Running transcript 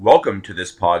Welcome to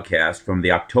this podcast from the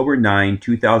October 9,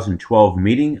 2012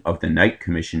 meeting of the Knight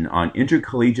Commission on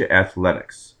Intercollegiate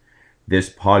Athletics. This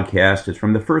podcast is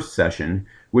from the first session,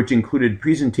 which included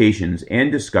presentations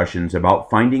and discussions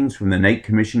about findings from the Knight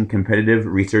Commission Competitive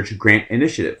Research Grant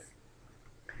Initiative.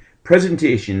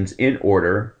 Presentations in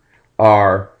order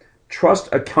are Trust,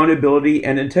 Accountability,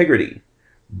 and Integrity,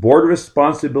 Board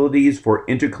Responsibilities for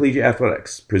Intercollegiate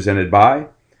Athletics, presented by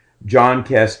John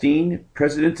Castine,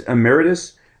 President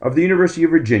Emeritus of the University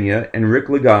of Virginia, and Rick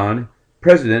Ligon,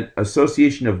 President,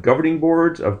 Association of Governing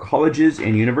Boards of Colleges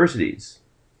and Universities.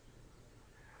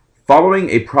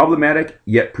 Following a problematic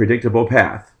yet predictable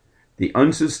path, the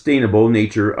unsustainable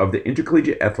nature of the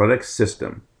intercollegiate athletics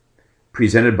system,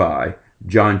 presented by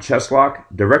John Cheslock,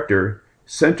 Director,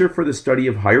 Center for the Study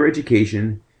of Higher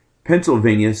Education,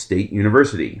 Pennsylvania State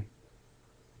University.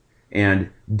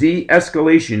 And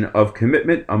De-escalation of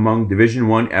commitment among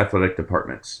Division I athletic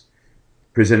departments,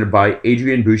 presented by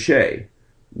Adrian Boucher,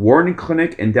 Warren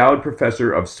Clinic Endowed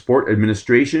Professor of Sport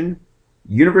Administration,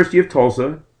 University of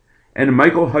Tulsa, and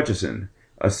Michael Hutchison,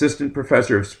 Assistant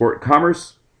Professor of Sport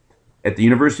Commerce at the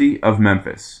University of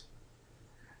Memphis.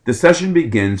 The session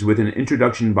begins with an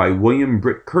introduction by William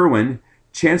Britt Kerwin,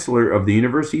 Chancellor of the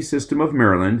University System of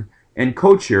Maryland and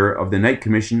co-chair of the Knight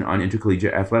Commission on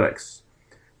Intercollegiate Athletics.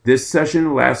 This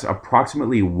session lasts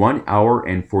approximately 1 hour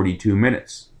and 42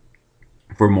 minutes.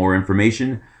 For more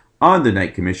information on the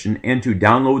Knight Commission and to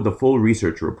download the full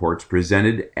research reports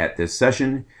presented at this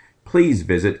session, please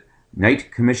visit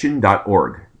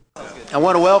knightcommission.org. I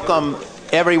want to welcome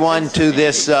everyone to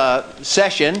this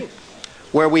session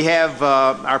where we have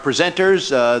our presenters,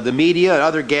 the media, and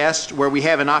other guests, where we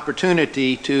have an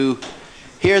opportunity to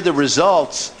hear the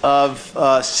results of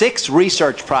 6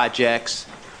 research projects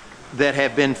that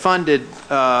have been funded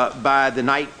by the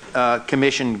Knight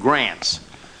Commission grants.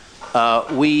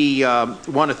 We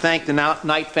want to thank the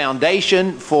Knight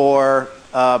Foundation for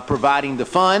providing the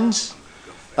funds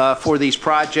for these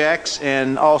projects,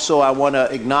 and also I want to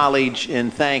acknowledge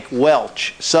and thank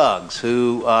Welch Suggs,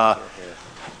 who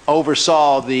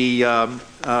oversaw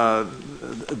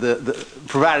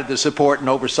provided the support and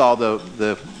oversaw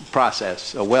the process.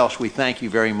 So Welch, we thank you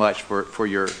very much for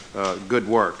your good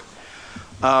work.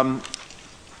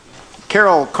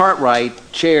 Carol Cartwright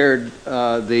chaired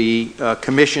the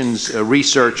Commission's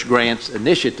Research Grants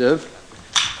Initiative,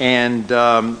 and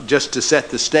just to set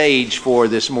the stage for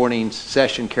this morning's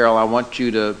session, Carol, I want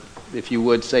you to, if you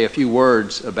would, say a few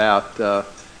words about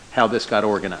how this got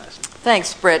organized.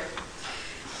 Thanks, Britt.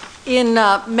 In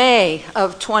May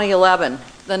of 2011,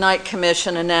 the Knight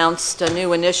Commission announced a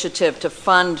new initiative to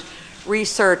fund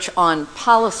research on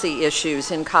policy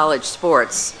issues in college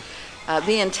sports.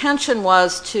 The intention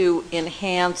was to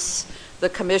enhance the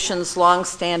Commission's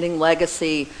longstanding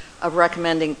legacy of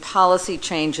recommending policy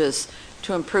changes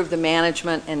to improve the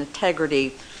management and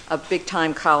integrity of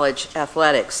big-time college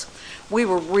athletics. We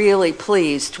were really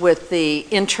pleased with the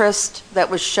interest that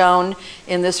was shown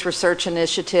in this research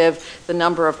initiative, the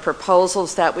number of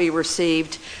proposals that we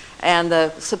received, and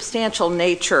the substantial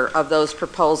nature of those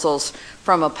proposals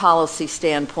from a policy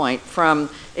standpoint, from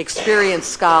experienced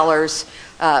scholars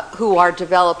who are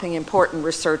developing important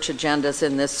research agendas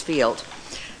in this field.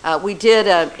 We did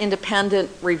an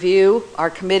independent review. Our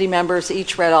committee members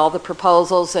each read all the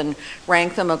proposals and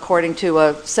ranked them according to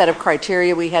a set of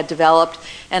criteria we had developed.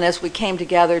 And as we came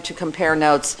together to compare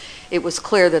notes, it was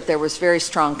clear that there was very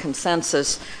strong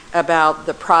consensus about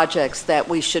the projects that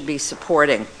we should be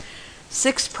supporting.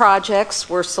 6 projects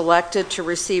were selected to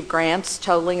receive grants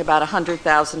totaling about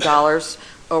 $100,000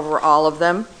 over all of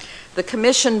them. The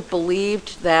Commission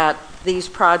believed that these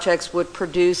projects would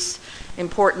produce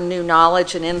important new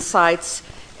knowledge and insights,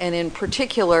 and in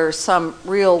particular, some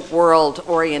real-world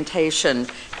orientation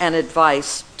and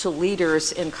advice to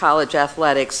leaders in college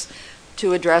athletics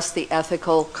to address the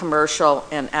ethical, commercial,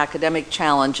 and academic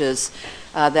challenges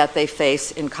that they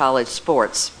face in college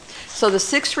sports. So the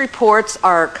 6 reports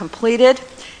are completed,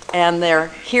 and they're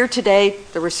here today.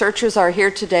 The researchers are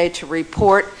here today to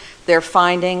report their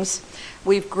findings.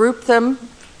 We've grouped them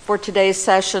for today's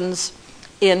sessions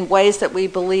in ways that we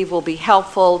believe will be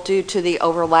helpful due to the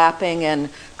overlapping and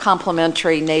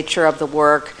complementary nature of the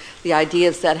work, the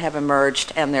ideas that have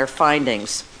emerged, and their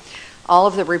findings. All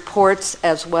of the reports,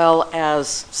 as well as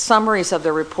summaries of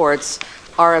the reports,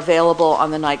 are available on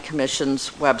the Knight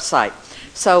Commission's website.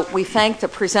 So we thank the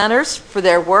presenters for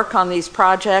their work on these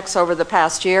projects over the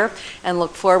past year and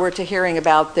look forward to hearing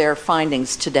about their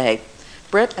findings today.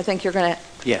 Britt, I think you're going to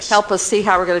help us see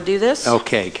how we're going to do this.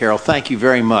 Okay, Carol, thank you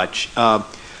very much.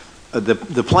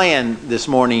 The plan this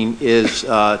morning is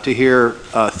to hear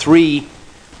 3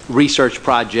 research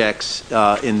projects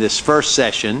in this first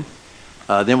session.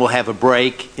 Then we'll have a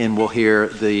break, and we'll hear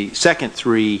the second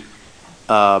three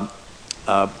reports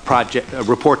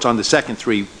on the second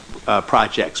three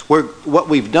projects. What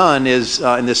we've done is,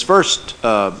 in this first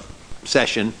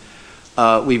session,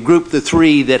 we've grouped the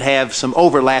three that have some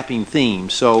overlapping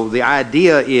themes. So the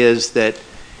idea is that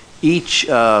each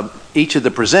of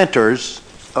the presenters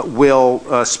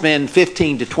will spend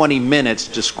 15 to 20 minutes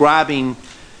describing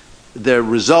the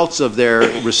results of their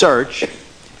research,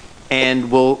 and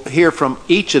we'll hear from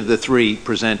each of the three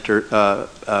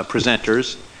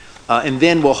presenters, and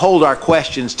then we'll hold our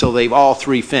questions till they've all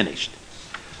three finished.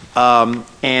 During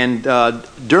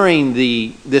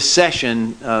this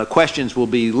session, questions will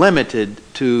be limited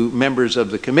to members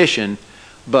of the commission,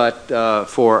 but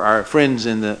for our friends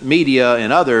in the media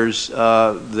and others,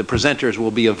 the presenters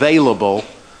will be available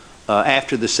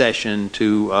after the session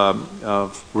to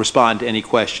respond to any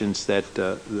questions that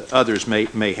others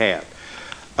may have.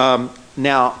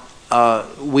 Now,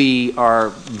 we are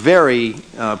very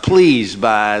pleased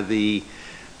by the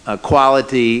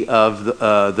quality of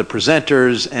the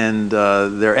presenters and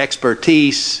their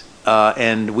expertise,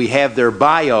 and we have their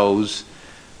bios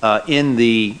in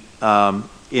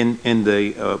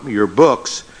your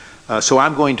books. So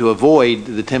I'm going to avoid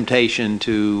the temptation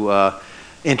to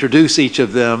introduce each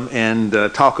of them and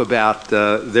talk about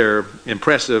their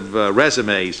impressive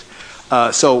resumes.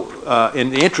 So in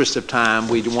the interest of time,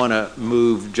 we want to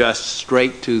move just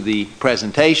straight to the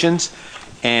presentations.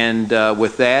 And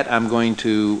with that, I'm going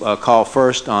to call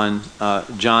first on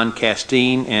John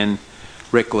Castine and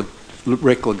Rick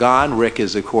Lagon. Rick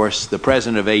is, of course, the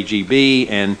president of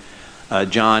AGB, and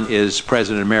John is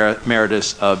president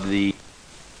emeritus of the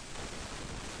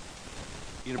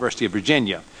University of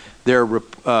Virginia. Their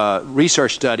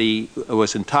research study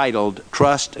was entitled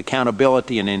Trust,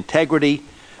 Accountability, and Integrity,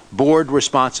 Board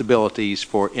Responsibilities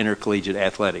for Intercollegiate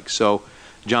Athletics. So,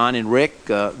 John and Rick,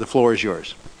 the floor is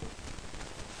yours.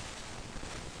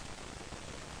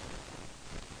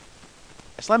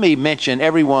 Let me mention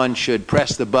everyone should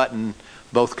press the button,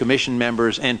 both commission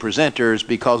members and presenters,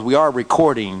 because we are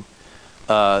recording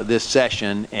this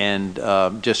session, and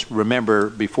just remember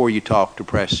before you talk to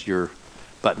press your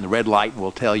button. The red light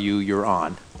will tell you you're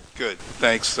on. Good.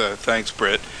 Thanks,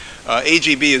 Britt.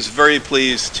 AGB is very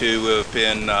pleased to have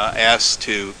been asked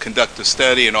to conduct a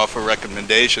study and offer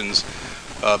recommendations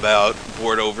about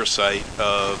board oversight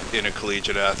of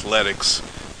intercollegiate athletics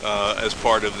as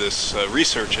part of this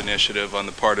research initiative on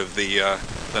the part of the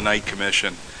Knight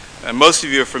Commission. And most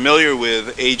of you are familiar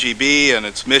with AGB and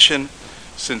its mission.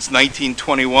 Since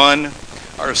 1921,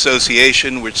 our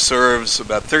association, which serves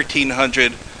about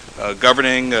 1,300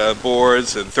 governing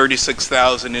boards and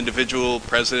 36,000 individual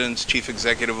presidents, chief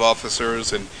executive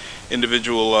officers, and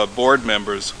individual board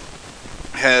members,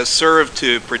 has served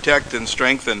to protect and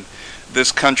strengthen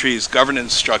this country's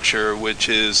governance structure, which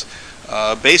is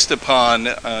based upon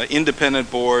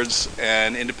independent boards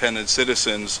and independent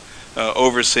citizens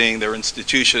overseeing their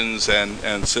institutions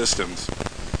and systems.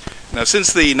 Now,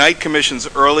 since the Knight Commission's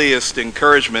earliest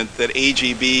encouragement that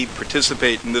AGB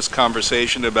participate in this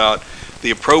conversation about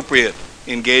the appropriate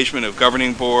engagement of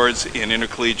governing boards in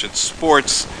intercollegiate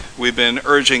sports, we've been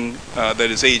urging, that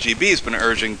is AGB has been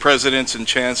urging presidents and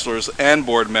chancellors and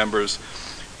board members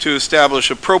to establish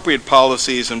appropriate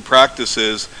policies and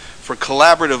practices for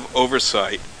collaborative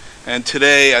oversight. And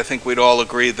today, I think we'd all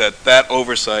agree that that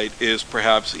oversight is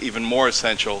perhaps even more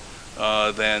essential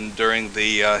than during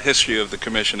the history of the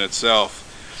Commission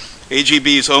itself.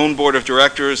 AGB's own Board of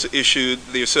Directors issued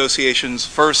the association's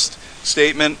first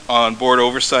statement on board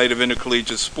oversight of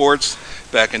intercollegiate sports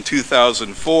back in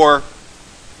 2004.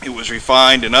 It was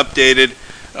refined and updated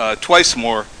twice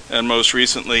more, and most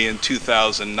recently in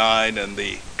 2009, and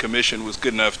the Commission was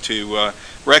good enough to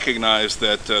recognize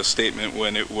that statement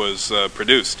when it was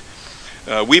produced.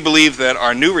 We believe that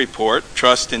our new report,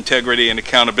 Trust, Integrity, and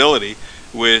Accountability,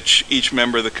 which each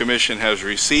member of the Commission has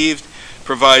received,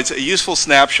 provides a useful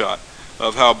snapshot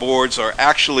of how boards are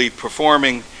actually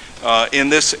performing in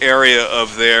this area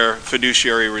of their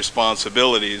fiduciary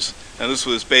responsibilities. And this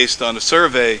was based on a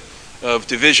survey of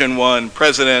Division I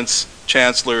presidents,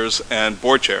 chancellors, and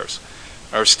board chairs.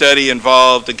 Our study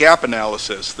involved a gap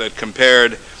analysis that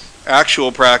compared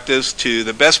actual practice to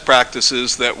the best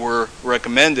practices that were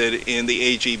recommended in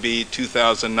the AGB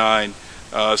 2009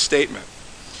 statement.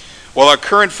 While our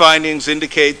current findings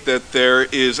indicate that there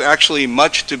is actually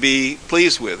much to be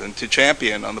pleased with and to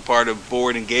champion on the part of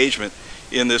board engagement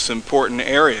in this important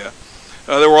area,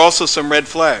 there were also some red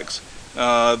flags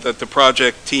that the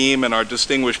project team and our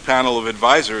distinguished panel of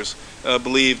advisors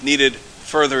believe needed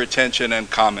further attention and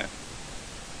comment.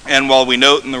 And while we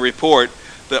note in the report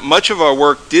that much of our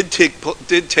work did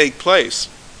take place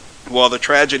while the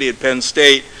tragedy at Penn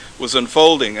State was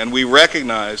unfolding, and we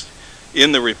recognized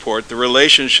in the report the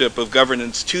relationship of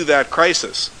governance to that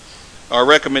crisis, our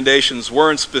recommendations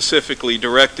weren't specifically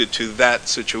directed to that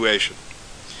situation.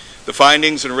 The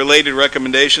findings and related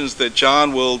recommendations that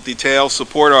John will detail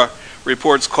support our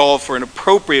report's call for an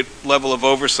appropriate level of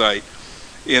oversight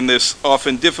in this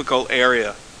often difficult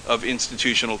area of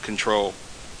institutional control.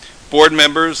 Board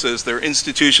members, as their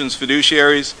institution's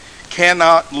fiduciaries,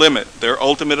 cannot limit their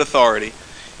ultimate authority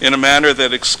in a manner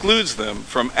that excludes them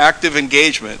from active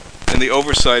engagement in the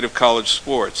oversight of college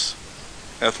sports.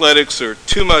 Athletics are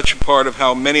too much a part of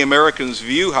how many Americans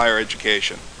view higher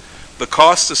education. The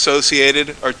costs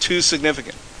associated are too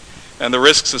significant, and the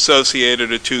risks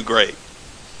associated are too great.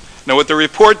 Now, what the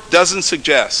report doesn't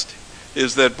suggest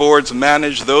is that boards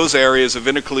manage those areas of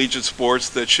intercollegiate sports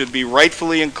that should be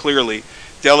rightfully and clearly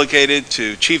delegated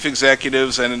to chief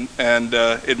executives and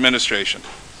administration.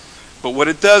 But what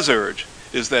it does urge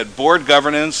is that board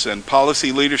governance and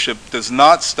policy leadership does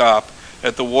not stop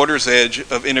at the water's edge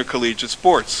of intercollegiate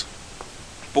sports.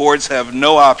 Boards have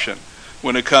no option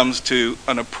when it comes to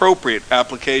an appropriate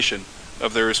application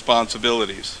of their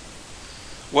responsibilities.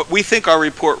 What we think our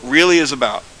report really is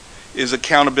about is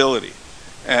accountability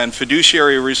and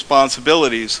fiduciary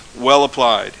responsibilities well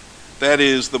applied. That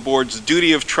is, the board's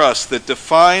duty of trust that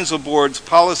defines a board's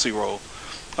policy role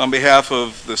on behalf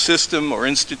of the system or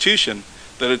institution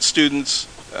that its students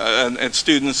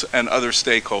and other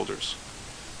stakeholders.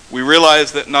 We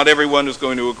realize that not everyone is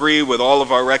going to agree with all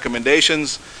of our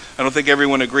recommendations. I don't think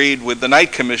everyone agreed with the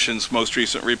Knight Commission's most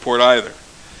recent report either.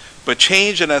 But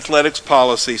change in athletics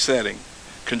policy setting,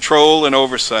 control and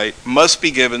oversight must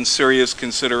be given serious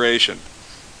consideration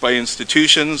by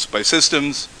institutions, by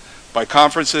systems, by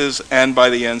conferences, and by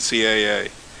the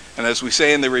NCAA. And as we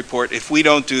say in the report, if we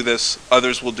don't do this,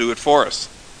 others will do it for us.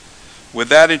 With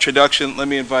that introduction, let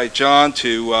me invite John,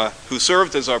 who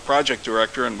served as our project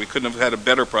director, and we couldn't have had a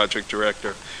better project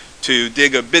director, to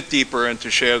dig a bit deeper and to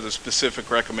share the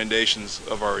specific recommendations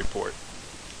of our report.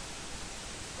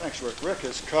 Thanks, Rick. Rick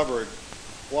has covered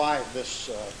why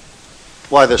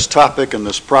this topic and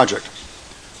this project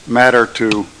matter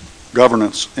to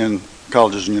governance in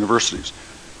colleges and universities.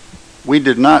 We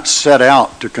did not set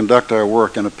out to conduct our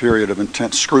work in a period of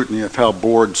intense scrutiny of how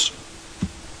boards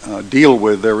deal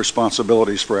with their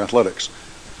responsibilities for athletics,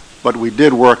 but we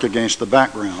did work against the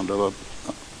background of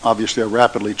obviously a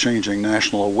rapidly changing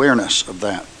national awareness of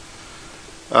that.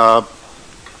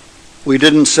 We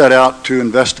didn't set out to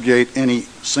investigate any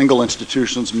single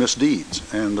institution's misdeeds,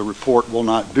 and the report will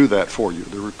not do that for you.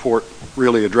 The report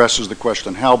really addresses the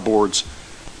question how boards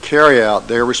carry out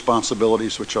their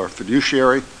responsibilities, which are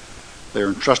fiduciary. They're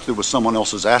entrusted with someone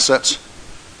else's assets,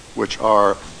 which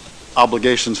are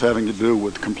obligations having to do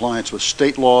with compliance with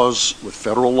state laws, with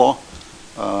federal law,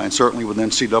 and certainly with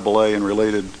NCAA and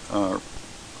related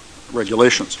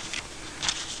regulations.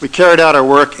 We carried out our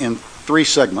work in 3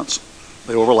 segments.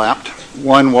 They overlapped.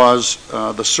 One was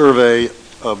the survey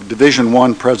of Division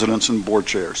I presidents and board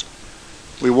chairs.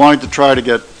 We wanted to try to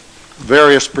get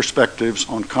various perspectives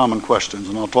on common questions,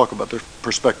 and I'll talk about their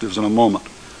perspectives in a moment.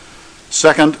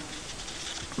 Second,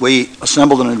 we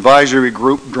assembled an advisory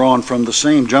group drawn from the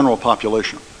same general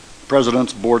population,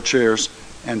 presidents, board chairs,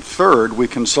 and third, we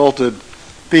consulted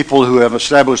people who have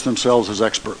established themselves as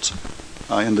experts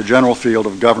in the general field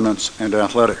of governance and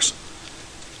athletics.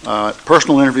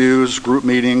 Personal interviews, group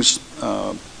meetings,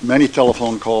 many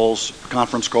telephone calls,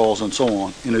 conference calls, and so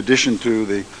on, in addition to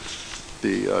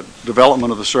the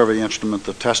development of the survey instrument,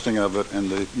 the testing of it, and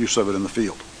the use of it in the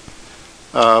field.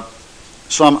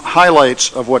 Some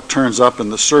highlights of what turns up in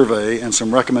the survey and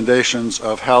some recommendations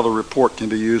of how the report can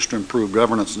be used to improve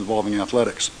governance involving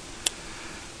athletics.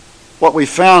 What we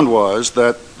found was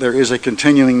that there is a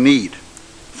continuing need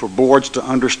for boards to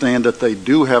understand that they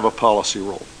do have a policy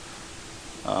role.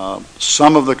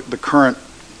 Some of the current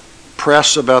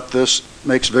press about this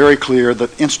makes very clear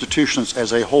that institutions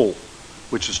as a whole,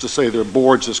 which is to say their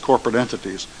boards as corporate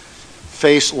entities,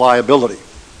 face liability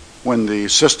when the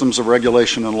systems of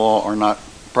regulation and law are not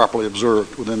properly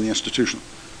observed within the institution.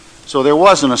 So there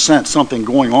was, in a sense, something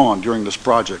going on during this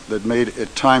project that made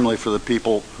it timely for the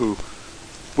people who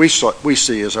we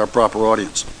see as our proper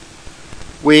audience.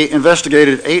 We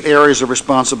investigated 8 areas of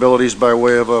responsibilities by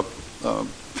way of a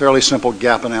fairly simple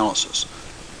gap analysis.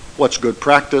 What's good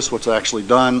practice? What's actually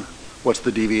done? What's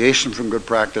the deviation from good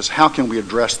practice? How can we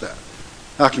address that?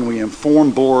 How can we inform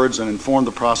boards and inform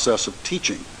the process of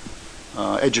teaching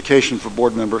education for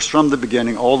board members from the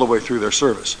beginning all the way through their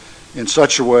service in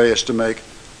such a way as to make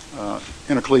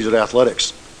intercollegiate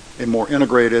athletics a more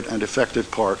integrated and effective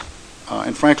part,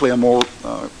 and frankly, a more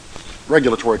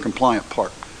regulatory compliant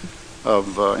part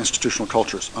of institutional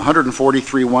cultures.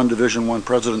 143 Division I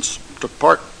presidents took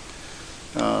part.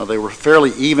 They were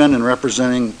fairly even in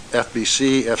representing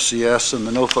FBC, FCS, and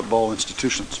the no football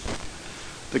institutions.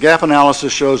 The gap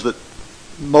analysis shows that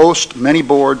many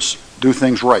boards do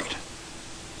things right.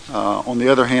 On the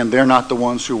other hand, they're not the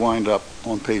ones who wind up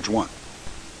on page 1.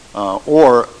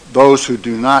 Or those who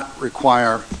do not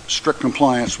require strict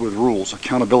compliance with rules,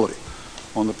 accountability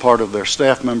on the part of their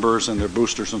staff members and their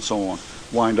boosters and so on,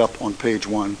 wind up on page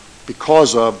 1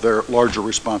 because of their larger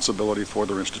responsibility for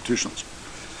their institutions.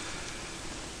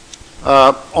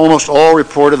 Almost all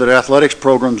reported that athletics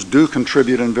programs do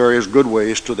contribute in various good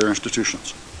ways to their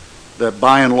institutions, that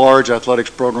by and large athletics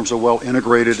programs are well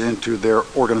integrated into their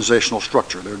organizational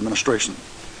structure, their administration,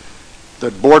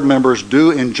 that board members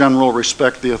do in general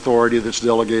respect the authority that's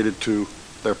delegated to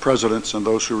their presidents and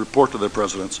those who report to their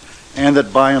presidents, and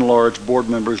that by and large board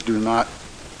members do not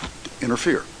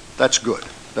interfere. That's good.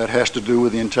 That has to do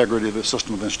with the integrity of the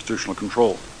system of institutional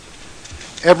control.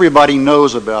 Everybody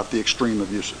knows about the extreme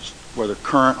abuses, whether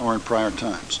current or in prior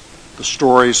times. The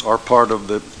stories are part of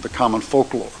the common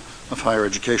folklore of higher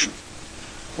education.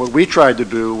 What we tried to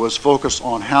do was focus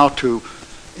on how to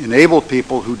enable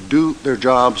people who do their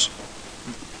jobs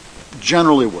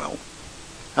generally well,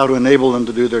 how to enable them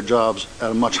to do their jobs at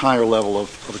a much higher level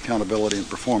of accountability and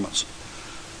performance.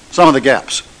 Some of the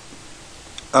gaps.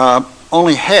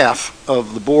 Only half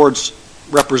of the boards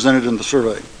represented in the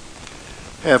survey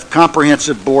have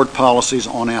comprehensive board policies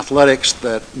on athletics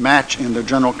that match in their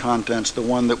general contents the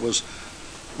one that was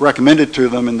recommended to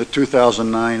them in the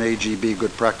 2009 AGB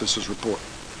Good Practices Report.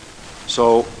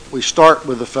 So we start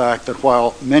with the fact that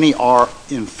while many are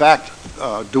in fact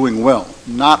doing well,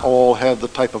 not all have the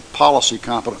type of policy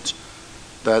competence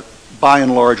that by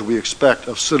and large we expect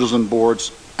of citizen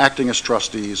boards acting as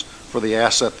trustees for the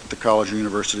asset that the college or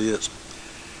university is.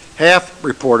 Half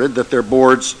reported that their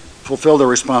boards fulfill their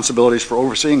responsibilities for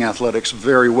overseeing athletics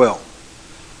very well.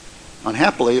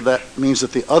 Unhappily, that means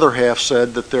that the other half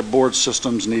said that their board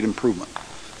systems need improvement,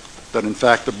 that in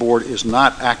fact the board is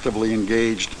not actively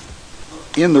engaged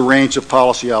in the range of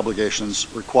policy obligations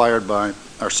required by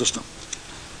our system.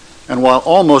 And while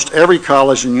almost every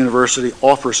college and university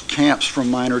offers camps for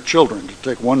minor children, to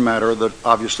take one matter that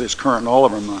obviously is current in all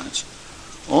of our minds,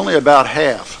 only about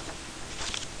half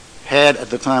had at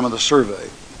the time of the survey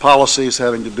policies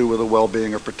having to do with the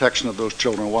well-being or protection of those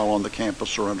children while on the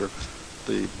campus or under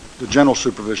the general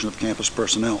supervision of campus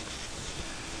personnel.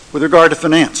 With regard to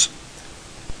finance,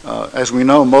 as we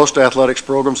know, most athletics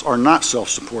programs are not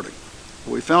self-supporting.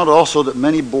 We found also that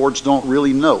many boards don't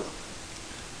really know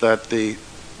that the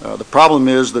problem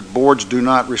is that boards do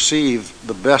not receive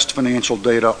the best financial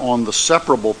data on the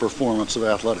separable performance of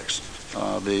athletics.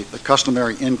 The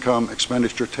customary income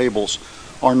expenditure tables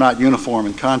are not uniform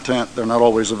in content. They're not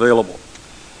always available.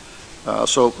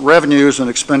 So revenues and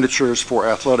expenditures for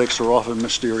athletics are often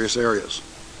mysterious areas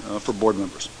for board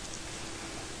members.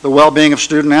 The well-being of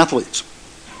student athletes.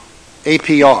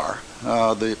 APR,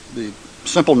 the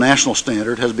simple national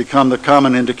standard, has become the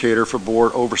common indicator for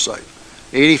board oversight.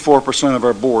 84% of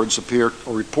our boards appear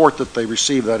or report that they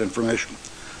receive that information.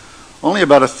 Only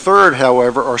about a third,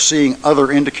 however, are seeing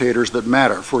other indicators that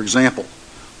matter. For example,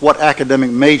 what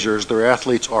academic majors their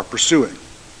athletes are pursuing,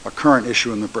 a current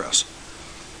issue in the press.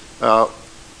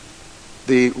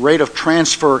 The rate of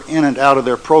transfer in and out of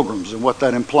their programs and what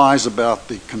that implies about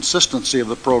the consistency of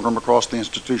the program across the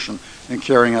institution in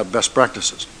carrying out best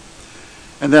practices.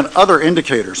 And then other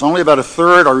indicators. Only about a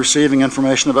third are receiving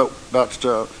information about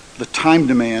the time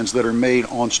demands that are made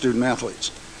on student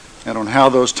athletes and on how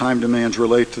those time demands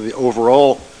relate to the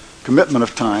overall commitment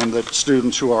of time that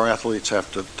students who are athletes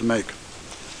have to make.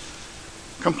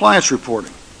 Compliance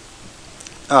reporting.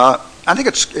 I think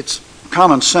it's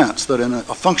common sense that in a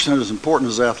function as important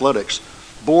as athletics,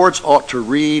 boards ought to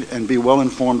read and be well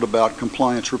informed about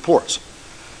compliance reports.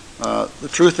 The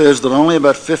truth is that only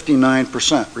about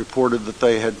 59% reported that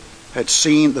they had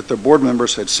seen, that their board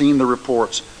members had seen the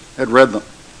reports, had read them.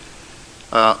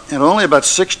 And only about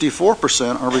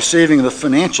 64% are receiving the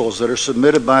financials that are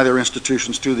submitted by their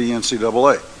institutions to the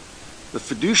NCAA. The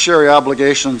fiduciary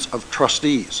obligations of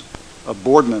trustees, of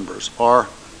board members, are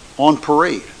on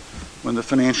parade when the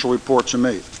financial reports are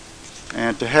made.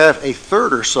 And to have a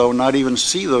third or so not even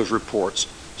see those reports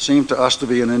seemed to us to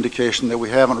be an indication that we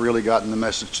haven't really gotten the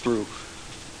message through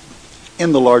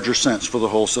in the larger sense for the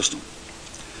whole system.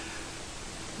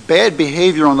 Bad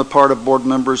behavior on the part of board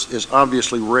members is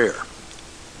obviously rare.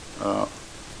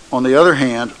 On the other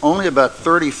hand, only about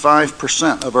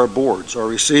 35% of our boards are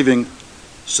receiving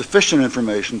sufficient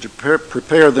information to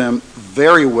prepare them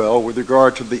very well with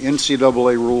regard to the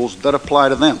NCAA rules that apply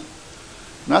to them.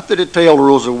 Not the detailed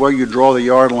rules of where you draw the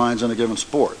yard lines in a given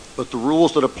sport, but the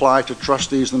rules that apply to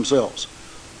trustees themselves.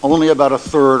 Only about a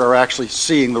third are actually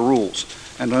seeing the rules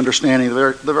and understanding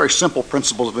the very simple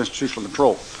principles of institutional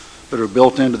control that are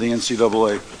built into the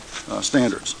NCAA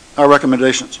standards. Our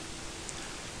recommendations.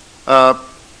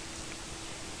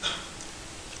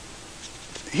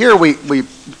 Here we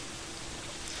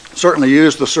certainly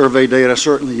used the survey data,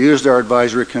 certainly used our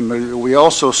advisory committee. We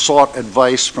also sought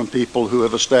advice from people who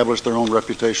have established their own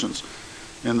reputations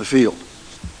in the field.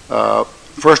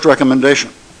 First recommendation,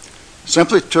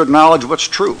 simply to acknowledge what's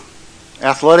true.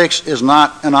 Athletics is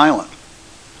not an island.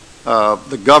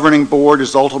 The governing board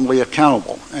is ultimately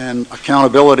accountable, and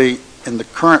accountability in the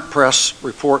current press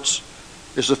reports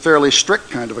is a fairly strict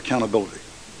kind of accountability.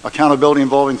 Accountability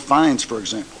involving fines, for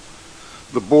example.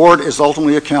 The board is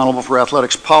ultimately accountable for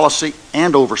athletics policy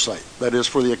and oversight, that is,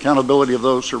 for the accountability of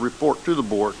those who report to the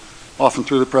board, often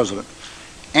through the president.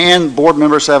 And board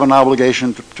members have an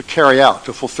obligation to carry out,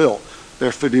 to fulfill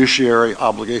their fiduciary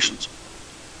obligations.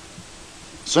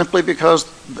 Simply because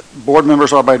board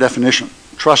members are, by definition,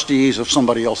 trustees of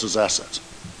somebody else's assets.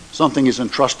 Something is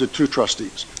entrusted to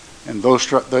trustees, and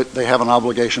they have an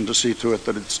obligation to see to it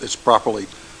that it's properly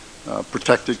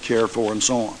protected, cared for, and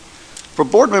so on. For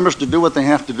board members to do what they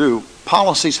have to do,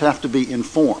 policies have to be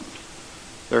informed.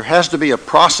 There has to be a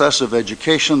process of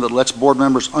education that lets board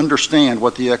members understand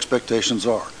what the expectations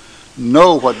are,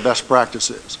 know what best practice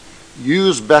is,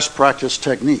 use best practice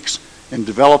techniques in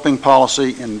developing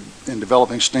policy, in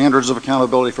developing standards of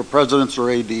accountability for presidents or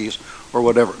ADs or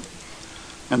whatever.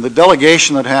 And the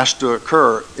delegation that has to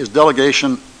occur is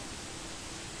delegation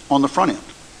on the front end,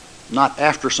 not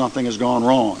after something has gone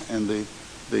wrong and the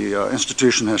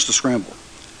institution has to scramble.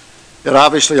 It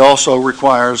obviously also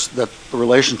requires that the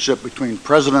relationship between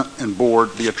president and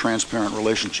board be a transparent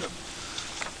relationship.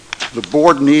 The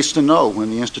board needs to know when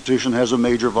the institution has a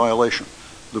major violation.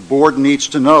 The board needs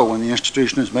to know when the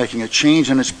institution is making a change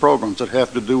in its programs that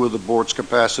have to do with the board's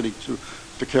capacity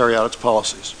to carry out its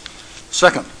policies.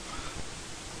 Second,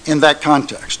 in that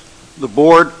context, the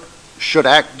board should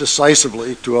act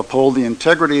decisively to uphold the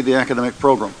integrity of the academic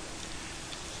program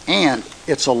and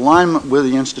its alignment with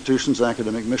the institution's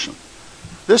academic mission.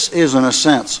 This is, in a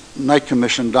sense, Knight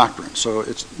Commission doctrine, so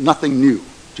it's nothing new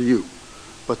to you.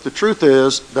 But the truth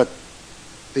is that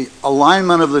the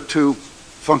alignment of the two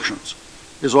functions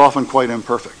is often quite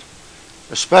imperfect,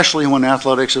 especially when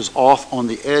athletics is off on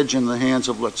the edge in the hands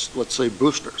of, let's say,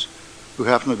 boosters who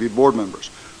happen to be board members,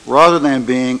 rather than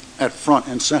being at front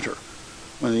and center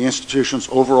when the institution's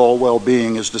overall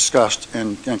well-being is discussed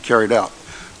and carried out.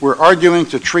 We're arguing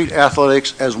to treat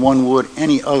athletics as one would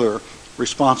any other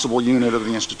responsible unit of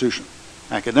the institution.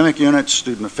 Academic units,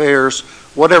 student affairs,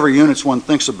 whatever units one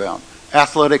thinks about,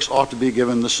 athletics ought to be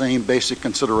given the same basic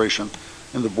consideration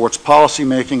in the board's policy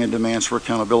making and demands for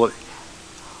accountability.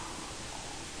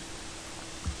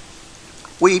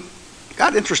 We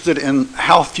got interested in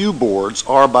how few boards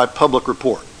are by public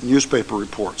report, newspaper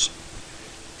reports,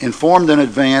 informed in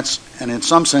advance and in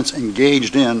some sense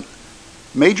engaged in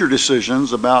major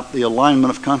decisions about the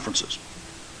alignment of conferences.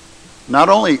 Not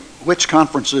only which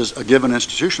conferences a given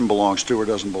institution belongs to or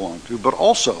doesn't belong to, but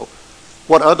also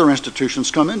what other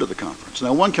institutions come into the conference.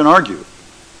 Now, one can argue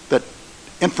that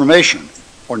information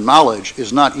or knowledge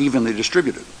is not evenly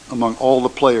distributed among all the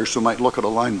players who might look at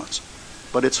alignments.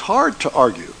 But it's hard to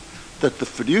argue that the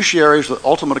fiduciaries with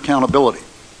ultimate accountability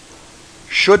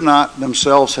should not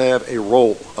themselves have a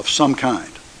role of some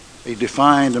kind, a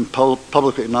defined and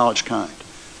publicly acknowledged kind,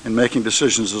 in making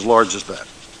decisions as large as that.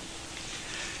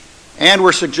 And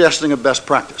we're suggesting a best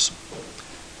practice.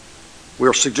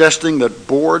 We're suggesting that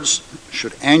boards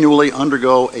should annually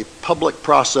undergo a public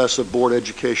process of board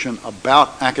education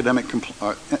about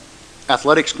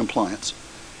athletics compliance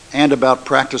and about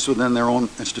practice within their own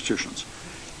institutions.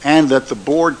 And that the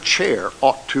board chair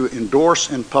ought to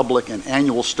endorse in public an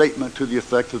annual statement to the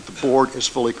effect that the board is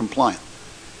fully compliant.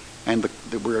 And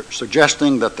we're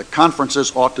suggesting that the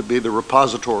conferences ought to be the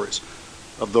repositories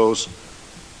of those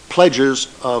pledges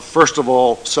of, first of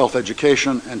all,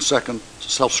 self-education, and second,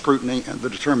 self-scrutiny and the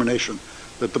determination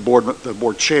that the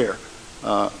board chair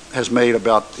has made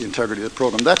about the integrity of the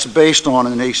program. That's based on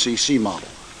an ACC model,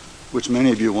 which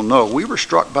many of you will know. We were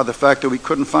struck by the fact that we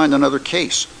couldn't find another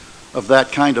case of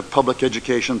that kind of public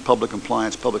education, public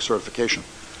compliance, public certification.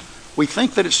 We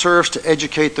think that it serves to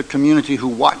educate the community who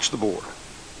watch the board,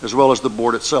 as well as the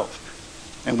board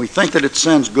itself. And we think that it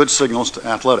sends good signals to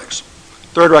athletics.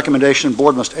 Third recommendation,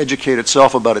 board must educate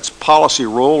itself about its policy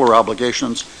role or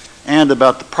obligations and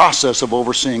about the process of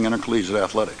overseeing intercollegiate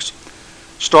athletics.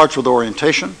 Starts with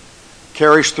orientation,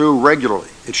 carries through regularly.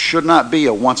 It should not be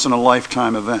a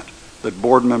once-in-a-lifetime event that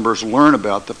board members learn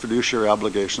about the fiduciary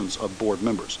obligations of board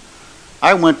members.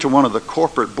 I went to one of the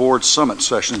corporate board summit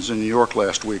sessions in New York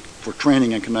last week for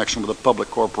training in connection with a public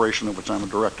corporation of which I'm a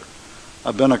director.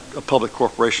 I've been a public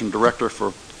corporation director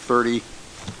for 30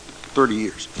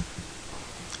 years.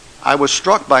 I was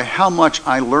struck by how much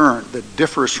I learned that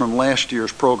differs from last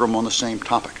year's program on the same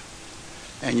topic,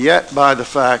 and yet by the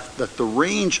fact that the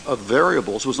range of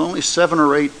variables was only 7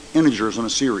 or 8 integers in a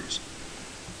series,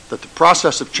 that the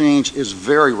process of change is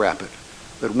very rapid,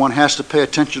 that one has to pay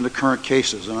attention to current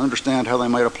cases and understand how they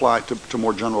might apply to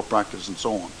more general practice and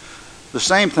so on. The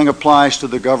same thing applies to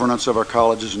the governance of our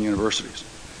colleges and universities,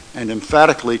 and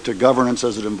emphatically to governance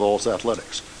as it involves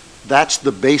athletics. That's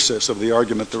the basis of the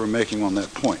argument that we're making on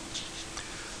that point.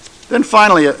 Then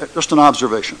finally, just an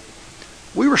observation.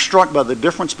 We were struck by the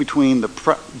difference between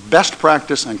the best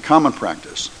practice and common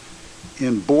practice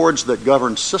in boards that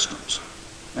govern systems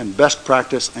and best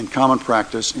practice and common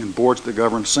practice in boards that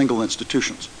govern single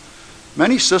institutions.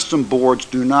 Many system boards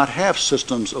do not have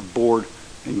systems of board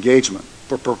engagement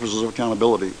for purposes of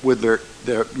accountability with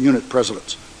their unit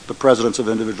presidents, the presidents of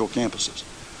individual campuses.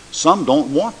 Some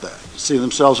don't want that, see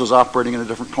themselves as operating in a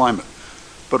different climate.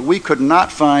 But we could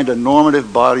not find a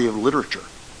normative body of literature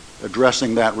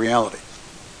addressing that reality.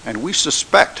 And we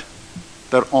suspect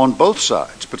that on both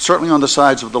sides, but certainly on the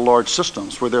sides of the large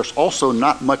systems, where there's also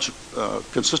not much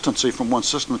consistency from one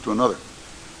system to another,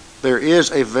 there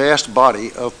is a vast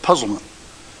body of puzzlement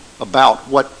about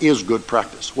what is good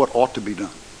practice, what ought to be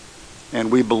done.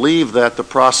 And we believe that the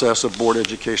process of board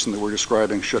education that we're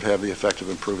describing should have the effect of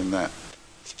improving that.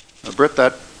 Britt,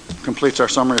 that completes our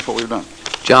summary of what we've done.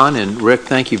 John and Rick,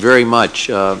 thank you very much.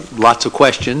 Lots of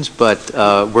questions, but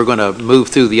we're going to move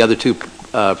through the other two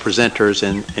presenters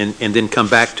and then come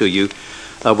back to you.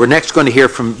 We're next going to hear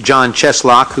from John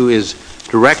Cheslock, who is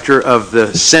Director of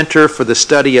the Center for the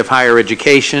Study of Higher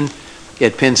Education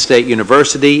at Penn State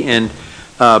University, and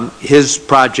his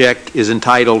project is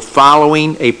entitled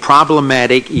Following a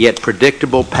Problematic Yet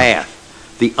Predictable Path,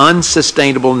 the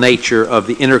Unsustainable Nature of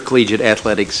the Intercollegiate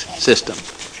Athletics System.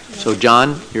 So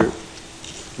John,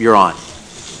 you're on.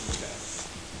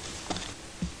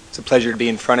 It's a pleasure to be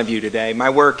in front of you today. My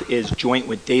work is joint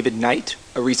with David Knight,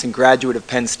 a recent graduate of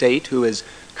Penn State who is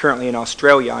currently in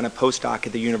Australia on a postdoc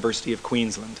at the University of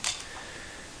Queensland.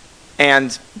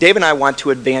 And Dave and I want to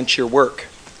advance your work,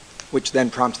 which then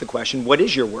prompts the question, what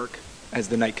is your work as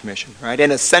the Knight Commission, right?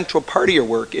 And a central part of your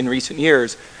work in recent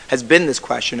years has been this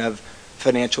question of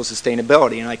financial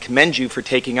sustainability, and I commend you for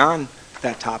taking on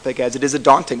that topic, as it is a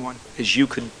daunting one, as you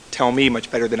could tell me much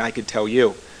better than I could tell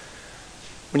you.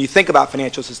 When you think about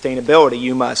financial sustainability,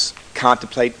 you must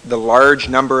contemplate the large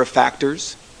number of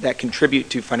factors that contribute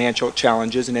to financial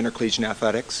challenges in intercollegiate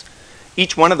athletics.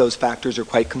 Each one of those factors are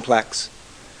quite complex.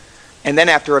 And then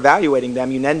after evaluating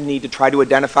them, you then need to try to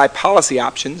identify policy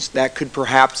options that could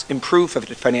perhaps improve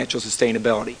financial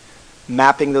sustainability.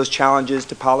 Mapping those challenges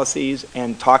to policies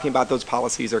and talking about those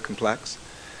policies are complex.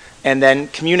 And then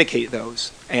communicate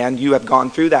those. And you have gone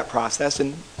through that process,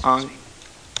 and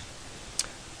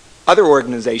other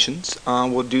organizations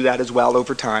will do that as well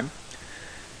over time.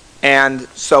 And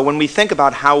so when we think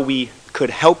about how we could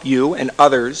help you and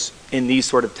others in these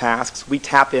sort of tasks, we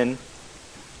tap in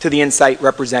to the insight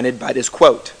represented by this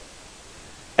quote.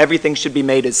 Everything should be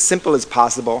made as simple as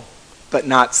possible, but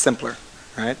not simpler,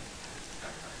 right?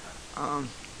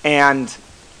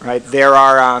 Right, there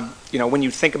are, when you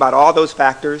think about all those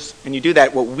factors, and you do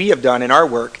that, what we have done in our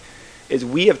work is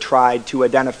we have tried to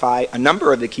identify a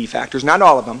number of the key factors, not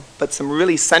all of them, but some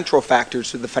really central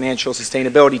factors to the financial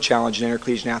sustainability challenge in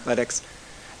intercollegiate athletics,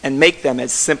 and make them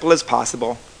as simple as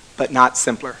possible, but not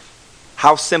simpler.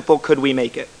 How simple could we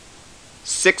make it?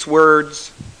 6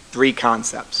 words, 3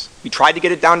 concepts. We tried to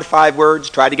get it down to 5 words,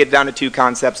 tried to get it down to 2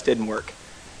 concepts, didn't work.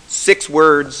 6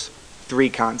 words, 3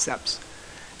 concepts.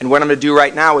 And what I'm going to do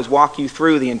right now is walk you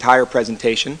through the entire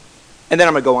presentation, and then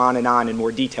I'm going to go on and on in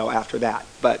more detail after that.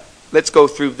 But let's go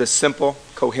through the simple,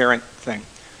 coherent thing,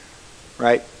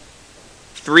 right?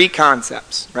 3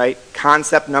 concepts, right?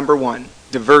 Concept number 1,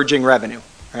 diverging revenue,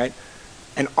 right?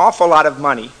 An awful lot of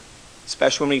money,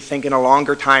 especially when we think in a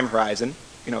longer time horizon,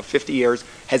 50 years,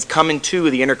 has come into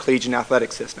the intercollegiate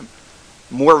athletic system.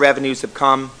 More revenues have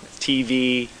come,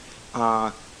 TV,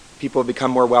 people have become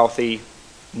more wealthy,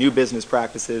 new business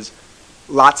practices,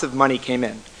 lots of money came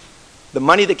in. The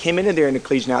money that came into the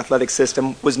intercollegiate athletic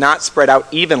system was not spread out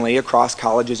evenly across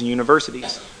colleges and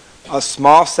universities. A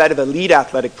small set of elite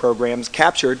athletic programs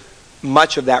captured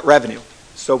much of that revenue.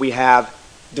 So we have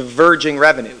diverging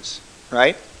revenues,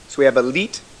 right? So we have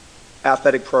elite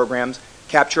athletic programs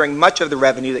capturing much of the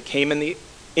revenue that came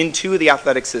into the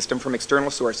athletic system from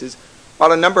external sources,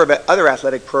 while a number of other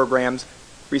athletic programs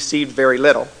received very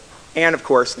little. And of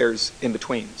course, there's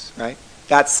in-betweens, right?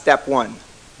 That's step one,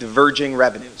 diverging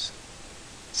revenues.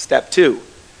 Step two,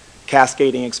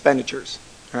 cascading expenditures,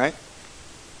 right?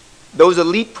 Those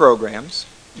elite programs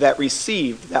that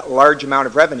received that large amount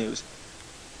of revenues,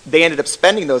 they ended up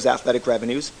spending those athletic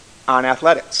revenues on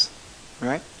athletics,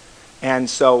 right? And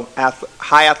so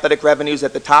high athletic revenues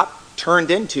at the top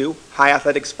turned into high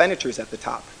athletic expenditures at the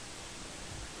top.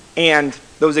 And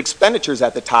those expenditures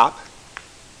at the top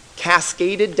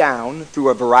cascaded down through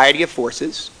a variety of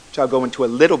forces, which I'll go into a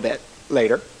little bit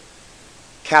later,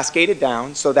 cascaded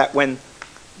down so that when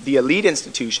the elite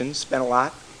institutions spent a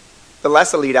lot, the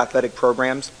less elite athletic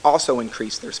programs also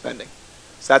increased their spending.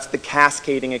 So that's the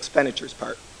cascading expenditures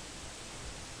part.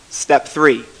 Step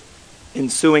three,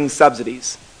 ensuing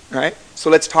subsidies, right? So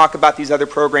let's talk about these other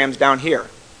programs down here.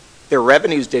 Their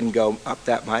revenues didn't go up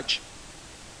that much,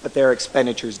 but their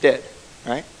expenditures did,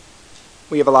 right?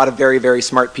 We have a lot of very, very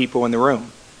smart people in the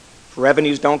room. If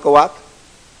revenues don't go up,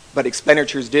 but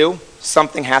expenditures do,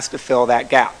 something has to fill that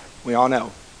gap. We all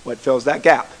know what fills that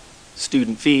gap.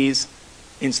 Student fees,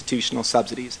 institutional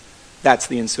subsidies. That's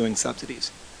the ensuing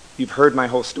subsidies. You've heard my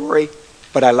whole story,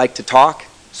 but I like to talk,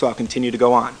 so I'll continue to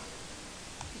go on.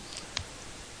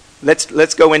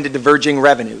 Let's go into diverging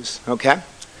revenues, okay?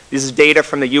 This is data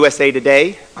from the USA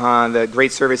Today, the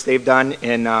great service they've done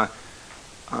in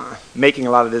making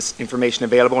a lot of this information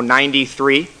available.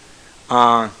 93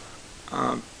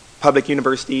 public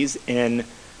universities in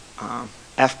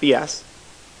FBS.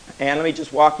 And let me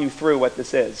just walk you through what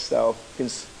this is. So you can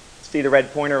see the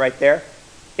red pointer right there.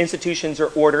 Institutions are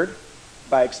ordered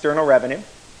by external revenue,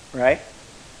 right?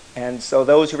 And so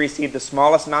those who receive the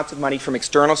smallest amounts of money from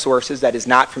external sources, that is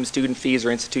not from student fees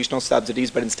or institutional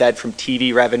subsidies, but instead from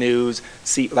TV revenues,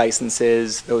 seat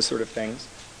licenses, those sort of things,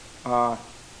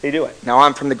 they do it. Now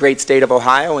I'm from the great state of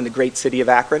Ohio and the great city of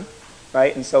Akron,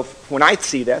 right? And so when I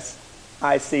see this,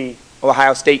 I see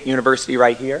Ohio State University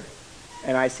right here,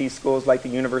 and I see schools like the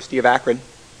University of Akron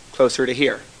closer to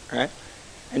here, right?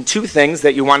 And two things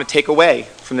that you want to take away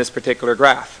from this particular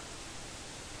graph,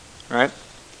 right?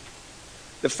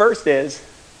 The first is,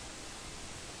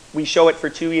 we show it for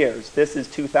 2 years. This is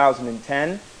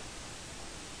 2010,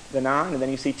 the non, and then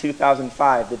you see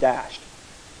 2005, the dashed.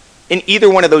 In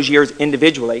either one of those years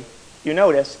individually, you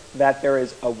notice that there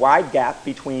is a wide gap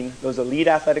between those elite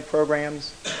athletic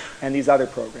programs and these other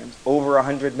programs. Over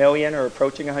 100 million or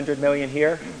approaching 100 million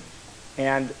here,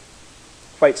 and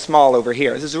quite small over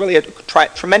here. This is really a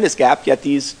tremendous gap, yet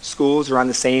these schools are on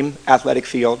the same athletic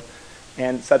field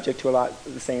and subject to a lot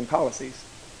of the same policies,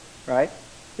 right?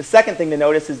 The second thing to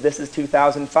notice is this is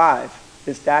 2005,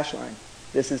 this dash line.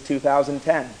 This is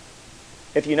 2010.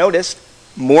 If you noticed,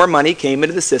 more money came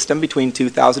into the system between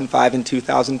 2005 and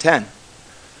 2010.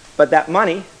 But that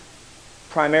money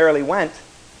primarily went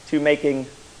to making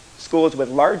schools with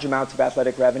large amounts of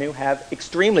athletic revenue have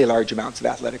extremely large amounts of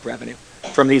athletic revenue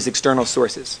from these external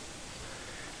sources.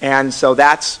 And so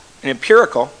that's an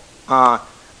empirical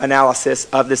analysis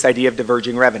of this idea of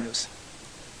diverging revenues.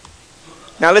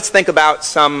 Now let's think about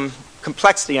some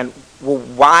complexity and, well,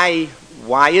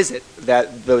 why is it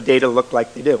that the data look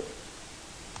like they do?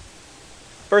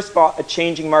 First of all, a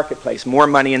changing marketplace, more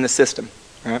money in the system,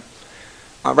 right?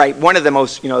 Right, one of the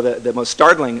most, the most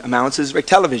startling amounts is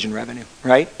television revenue,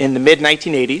 right? In the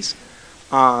mid-1980s,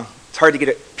 it's hard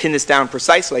to pin this down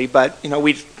precisely, but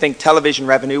we think television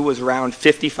revenue was around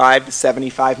 55 to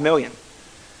 75 million.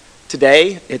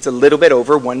 Today, it's a little bit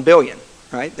over 1 billion,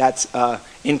 right? That's an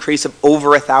increase of over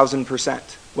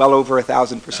 1,000%, well over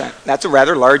 1,000%. That's a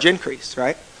rather large increase,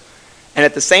 right? And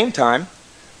at the same time,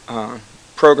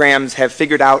 programs have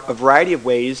figured out a variety of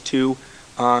ways to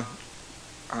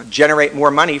generate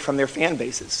more money from their fan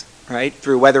bases, right?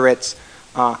 Through whether it's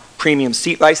premium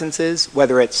seat licenses,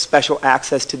 whether it's special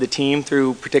access to the team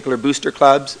through particular booster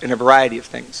clubs, and a variety of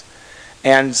things.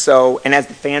 And so, and as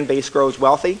the fan base grows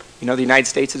wealthy, the United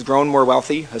States has grown more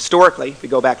wealthy historically, if we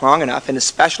go back long enough, and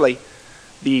especially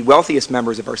the wealthiest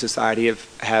members of our society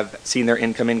have seen their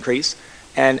income increase.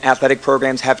 And athletic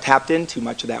programs have tapped into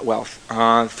much of that wealth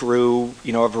through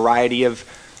a variety of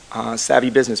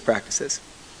savvy business practices.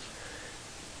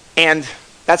 And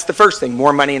that's the first thing,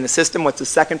 more money in the system. What's the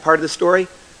second part of the story?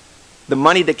 The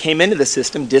money that came into the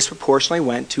system disproportionately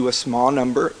went to a small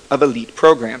number of elite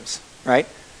programs, right?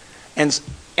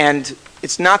 And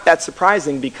it's not that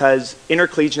surprising because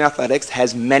intercollegiate athletics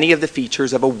has many of the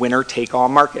features of a winner-take-all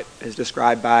market, as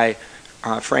described by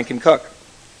Frank and Cook.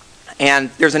 And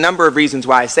there's a number of reasons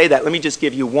why I say that. Let me just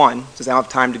give you one, since I don't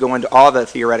have time to go into all the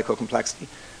theoretical complexity.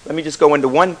 Let me just go into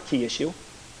one key issue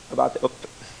about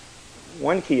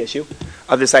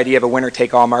of this idea of a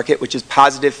winner-take-all market, which is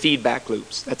positive feedback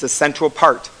loops. That's a central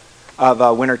part of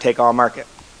a winner-take-all market.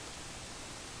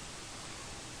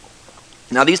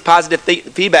 Now, these positive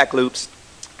feedback loops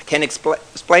can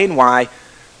explain why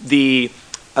the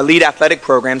elite athletic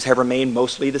programs have remained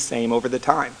mostly the same over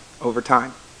time.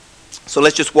 So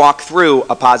let's just walk through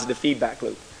a positive feedback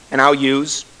loop. And I'll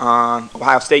use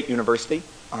Ohio State University,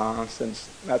 since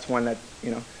that's one that,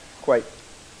 quite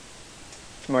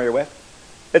familiar with.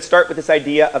 Let's start with this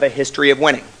idea of a history of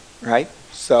winning, right?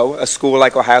 So a school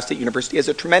like Ohio State University has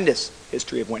a tremendous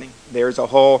history of winning. There's a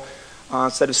whole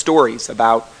set of stories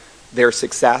about their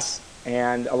success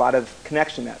and a lot of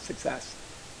connection to that success.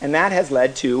 And that has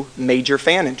led to major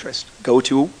fan interest. Go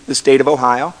to the state of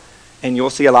Ohio, and you'll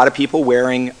see a lot of people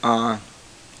wearing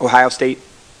Ohio State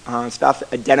stuff,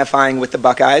 identifying with the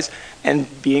Buckeyes, and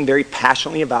being very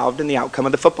passionately involved in the outcome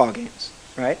of the football games,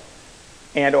 right?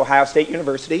 And Ohio State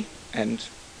University, and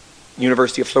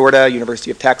University of Florida,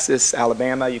 University of Texas,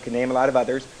 Alabama, you can name a lot of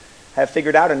others, have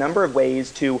figured out a number of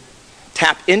ways to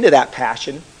tap into that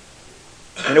passion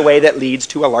in a way that leads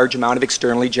to a large amount of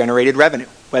externally generated revenue,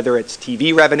 whether it's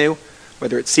TV revenue,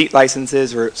 whether it's seat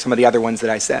licenses, or some of the other ones that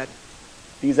I said.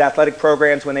 These athletic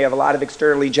programs, when they have a lot of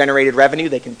externally generated revenue,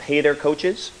 they can pay their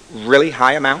coaches really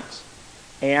high amounts,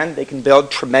 and they can build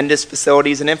tremendous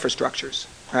facilities and infrastructures,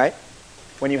 right?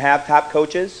 When you have top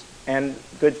coaches and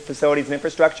good facilities and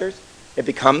infrastructures, it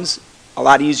becomes a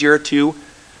lot easier to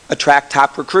attract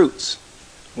top recruits.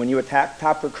 When you attract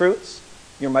top recruits,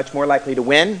 you're much more likely to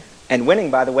win, and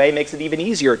winning, by the way, makes it even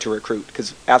easier to recruit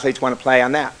because athletes want to play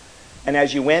on that. And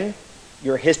as you win,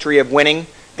 your history of winning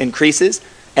increases,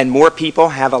 and more people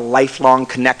have a lifelong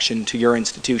connection to your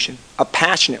institution, a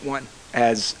passionate one,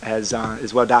 as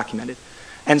is well documented.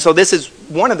 And so this is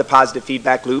one of the positive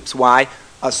feedback loops why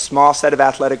a small set of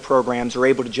athletic programs are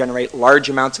able to generate large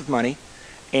amounts of money,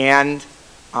 and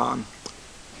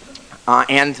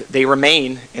they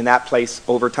remain in that place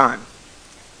over time.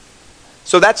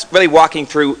 So that's really walking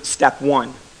through step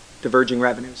one, diverging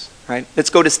revenues, right? Let's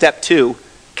go to step two,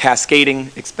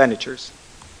 cascading expenditures.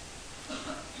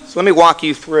 So let me walk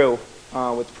you through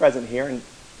what's present here, and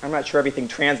I'm not sure everything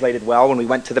translated well when we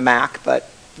went to the Mac, but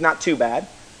not too bad.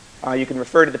 You can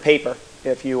refer to the paper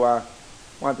if you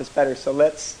want this better. So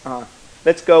let's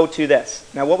go to this.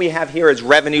 Now what we have here is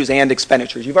revenues and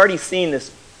expenditures. You've already seen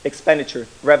this expenditure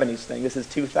revenues thing. This is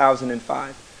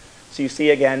 2005. So you see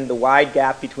again the wide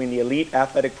gap between the elite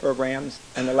athletic programs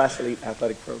and the less elite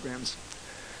athletic programs.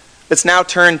 Let's now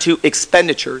turn to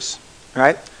expenditures,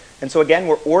 right? And so again,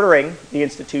 we're ordering the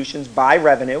institutions by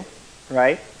revenue,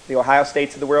 right? The Ohio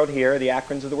States of the world here, the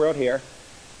Akrons of the world here.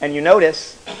 And you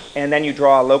notice, and then you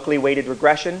draw a locally weighted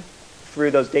regression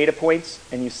through those data points,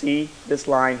 and you see this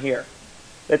line here.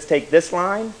 Let's take this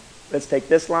line,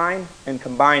 and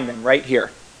combine them right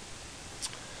here.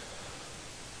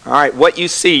 All right, what you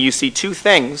see two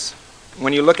things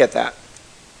when you look at that.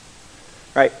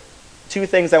 Right, two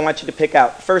things I want you to pick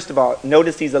out. First of all,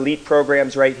 notice these elite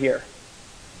programs right here.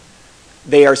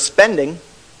 They are spending,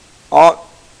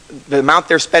 the amount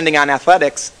they're spending on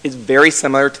athletics is very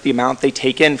similar to the amount they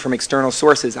take in from external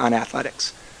sources on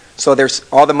athletics. So there's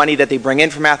all the money that they bring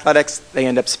in from athletics, they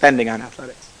end up spending on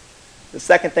athletics. The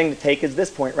second thing to take is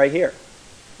this point right here.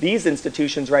 These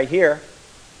institutions right here,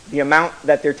 the amount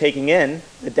that they're taking in,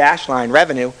 the dash line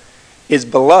revenue, is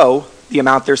below the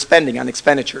amount they're spending on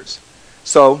expenditures.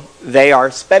 So they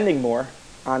are spending more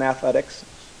on athletics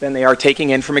than they are taking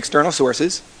in from external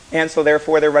sources, and so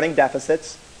therefore they're running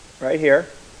deficits right here,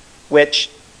 which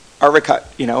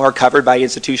are covered by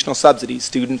institutional subsidies,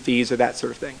 student fees, or that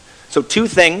sort of thing. So two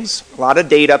things, a lot of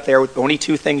data up there, with only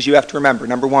two things you have to remember.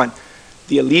 Number one,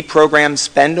 the elite programs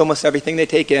spend almost everything they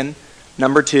take in.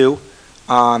 Number two,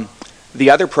 the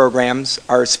other programs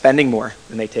are spending more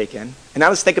than they take in. And now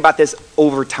let's think about this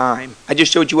over time. I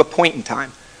just showed you a point in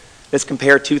time. Let's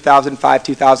compare 2005,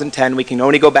 2010. We can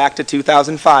only go back to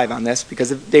 2005 on this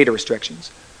because of data restrictions.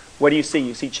 What do you see?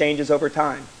 You see changes over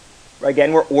time.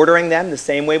 Again, we're ordering them the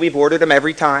same way we've ordered them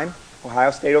every time.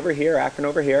 Ohio State over here, Akron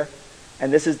over here.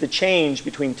 And this is the change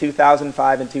between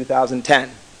 2005 and 2010.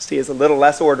 See, it's a little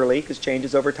less orderly because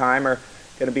changes over time are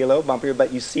going to be a little bumpier,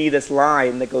 but you see this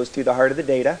line that goes through the heart of the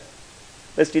data.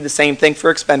 Let's do the same thing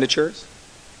for expenditures.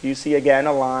 You see again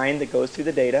a line that goes through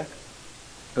the data.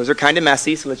 Those are kind of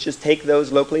messy, so let's just take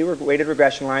those locally weighted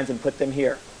regression lines and put them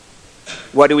here.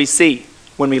 What do we see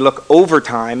when we look over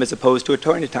time as opposed to a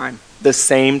point in time? The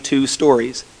same two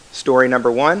stories. Story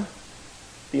number one,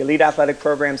 The elite athletic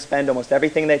programs spend almost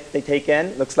everything that they take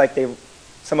in. Looks like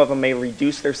some of them may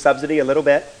reduce their subsidy a little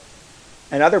bit.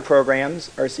 And other programs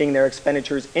are seeing their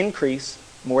expenditures increase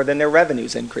more than their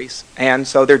revenues increase. And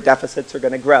so their deficits are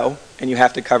going to grow, and you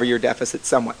have to cover your deficit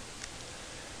somewhat.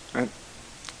 Right?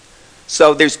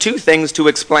 So there's two things to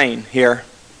explain here,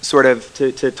 sort of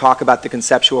to talk about the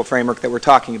conceptual framework that we're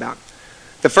talking about.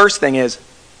 The first thing is,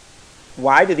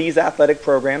 why do these athletic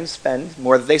programs spend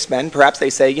more than they spend? Perhaps they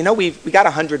say, you know, we got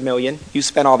 $100 million. You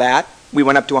spent all that. We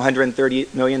went up to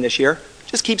 $130 million this year.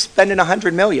 Just keep spending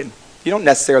 $100 million. You don't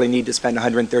necessarily need to spend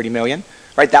 $130 million,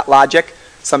 right? That logic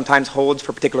sometimes holds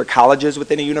for particular colleges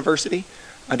within a university.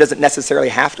 It doesn't necessarily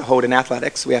have to hold in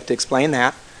athletics. We have to explain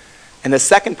that. And the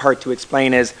second part to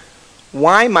explain is,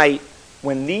 why might,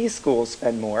 when these schools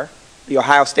spend more, the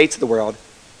Ohio States of the world,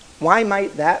 why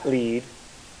might that lead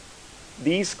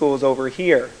these schools over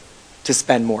here to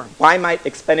spend more? Why might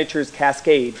expenditures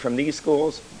cascade from these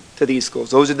schools to these schools?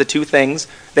 Those are the two things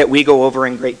that we go over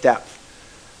in great depth.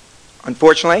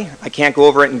 Unfortunately, I can't go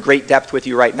over it in great depth with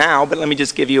you right now, but let me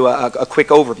just give you a quick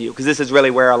overview, because this is really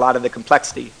where a lot of the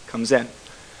complexity comes in,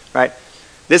 right?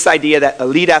 This idea that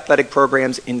elite athletic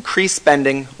programs increase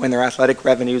spending when their athletic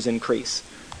revenues increase.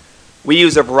 We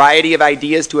use a variety of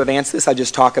ideas to advance this. I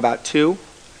just talk about two.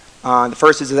 The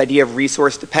first is this idea of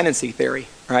resource dependency theory,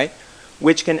 right?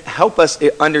 Which can help us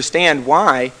understand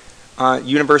why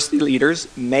university leaders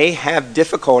may have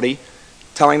difficulty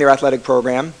telling their athletic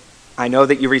program, I know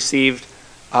that you received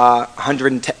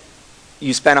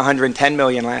you spent $110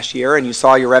 million last year and you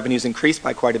saw your revenues increase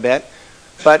by quite a bit,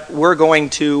 but we're going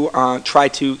to try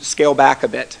to scale back a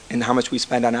bit in how much we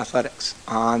spend on athletics.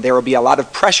 There will be a lot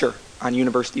of pressure on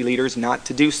university leaders not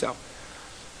to do so.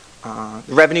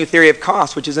 The revenue theory of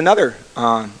cost, which is another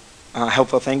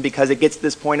helpful thing, because it gets to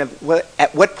this point of, well,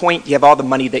 at what point do you have all the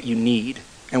money that you need?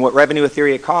 And what revenue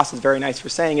theory of cost is very nice for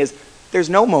saying is, there's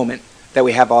no moment that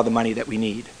we have all the money that we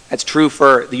need. That's true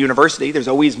for the university. There's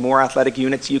always more athletic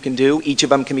units you can do. Each of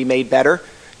them can be made better.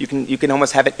 You can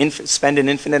almost have it spend an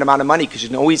infinite amount of money, because you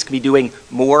can always be doing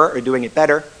more or doing it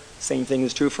better. Same thing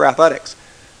is true for athletics.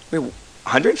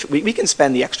 We can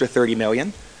spend the extra $30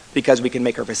 million because we can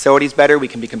make our facilities better, we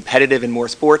can be competitive in more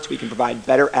sports, we can provide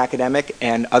better academic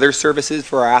and other services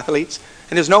for our athletes.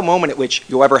 And there's no moment at which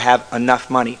you'll ever have enough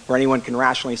money where anyone can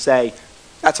rationally say,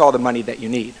 that's all the money that you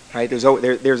need, right?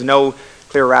 There's no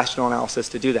clear rational analysis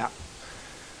to do that.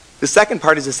 The second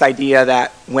part is this idea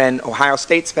that when Ohio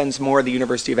State spends more, the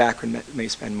University of Akron may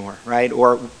spend more, right?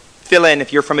 Or fill in,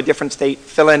 if you're from a different state,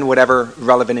 fill in whatever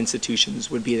relevant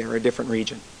institutions would be there, or a different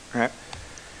region, right?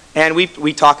 And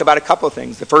we talk about a couple of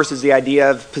things. The first is the idea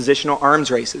of positional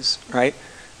arms races, right?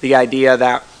 The idea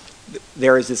that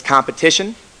there is this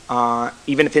competition.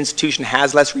 Even if an institution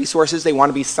has less resources, they want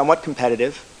to be somewhat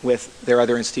competitive with their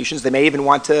other institutions. They may even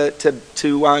want to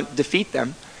defeat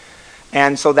them.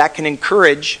 And so that can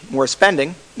encourage more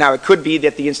spending. Now, it could be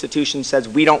that the institution says,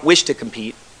 we don't wish to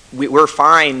compete. We're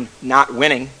fine not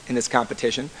winning in this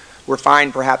competition. We're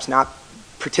fine perhaps not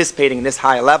participating in this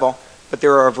high level. But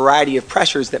there are a variety of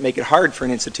pressures that make it hard for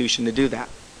an institution to do that.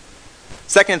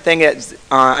 Second thing is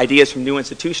ideas from new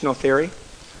institutional theory,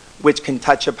 which can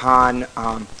touch upon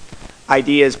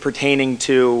ideas pertaining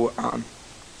to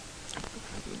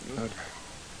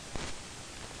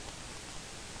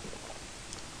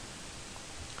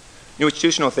new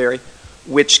institutional theory,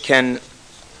 which can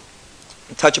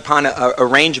touch upon a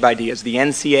range of ideas. The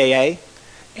NCAA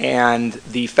and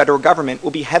the federal government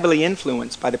will be heavily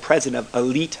influenced by the presence of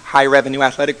elite high-revenue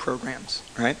athletic programs,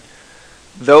 right?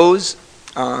 Those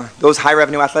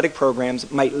high-revenue athletic programs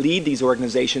might lead these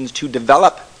organizations to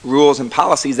develop rules and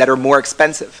policies that are more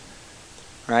expensive,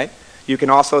 right? You can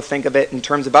also think of it in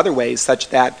terms of other ways, such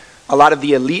that a lot of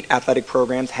the elite athletic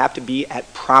programs have to be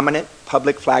at prominent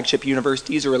public flagship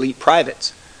universities or elite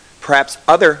privates. Perhaps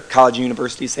other college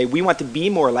universities say, we want to be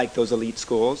more like those elite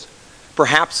schools.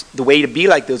 Perhaps the way to be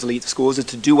like those elite schools is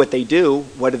to do what they do.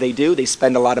 What do? They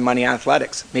spend a lot of money on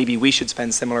athletics. Maybe we should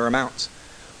spend similar amounts.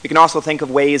 We can also think of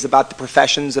ways about the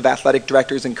professions of athletic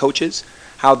directors and coaches,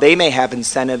 how they may have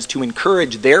incentives to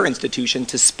encourage their institution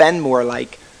to spend more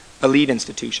like elite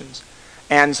institutions.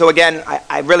 And so again,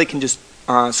 I really can just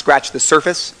scratch the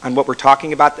surface on what we're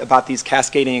talking about these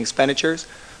cascading expenditures.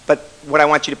 But what I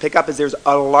want you to pick up is there's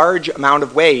a large amount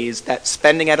of ways that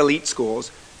spending at elite schools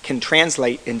can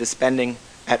translate into spending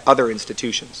at other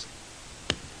institutions.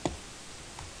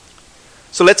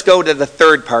 So let's go to the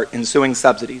third part, ensuing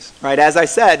subsidies. Right? As I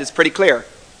said, it's pretty clear.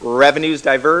 Revenues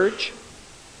diverge,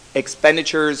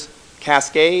 expenditures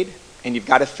cascade, and you've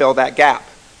got to fill that gap.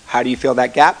 How do you fill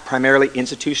that gap? Primarily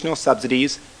institutional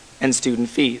subsidies and student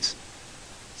fees.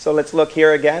 So let's look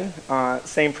here again,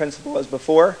 same principle as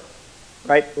before,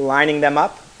 right? Lining them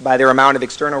up by their amount of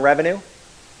external revenue.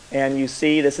 And you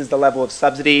see this is the level of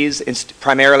subsidies,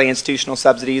 primarily institutional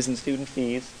subsidies and student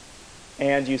fees.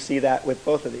 And you see that with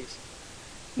both of these.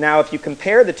 Now, if you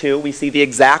compare the two, we see the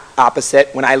exact opposite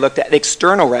when I looked at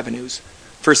external revenues.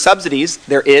 For subsidies,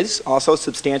 there is also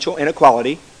substantial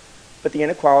inequality, but the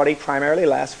inequality primarily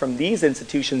lasts from these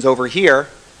institutions over here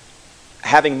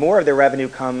having more of their revenue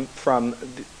come from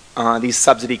these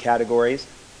subsidy categories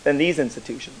than these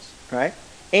institutions, right?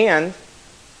 And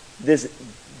this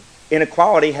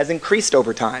inequality has increased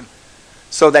over time.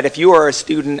 So that if you are a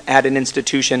student at an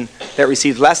institution that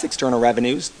receives less external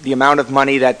revenues, the amount of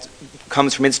money that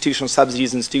comes from institutional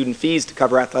subsidies and student fees to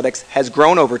cover athletics has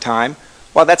grown over time,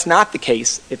 while that's not the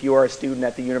case if you are a student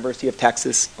at the University of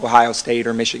Texas, Ohio State,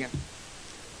 or Michigan.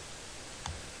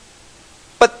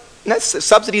 But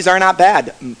subsidies are not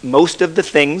bad. Most of the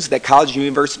things that college and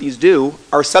universities do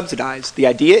are subsidized. The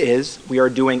idea is we are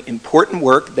doing important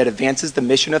work that advances the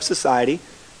mission of society,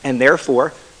 and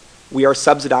therefore we are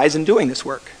subsidized in doing this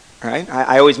work, right?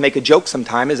 I always make a joke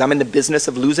sometimes, I'm in the business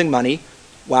of losing money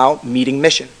while meeting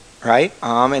mission, right?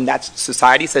 And that's,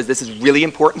 society says this is really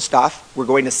important stuff. We're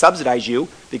going to subsidize you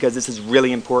because this is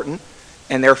really important,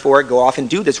 and therefore go off and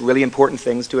do this really important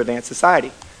things to advance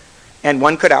society. And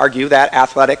one could argue that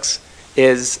athletics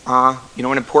is an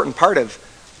important part of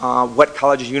what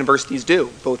colleges and universities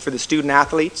do, both for the student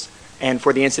athletes and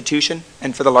for the institution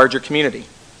and for the larger community,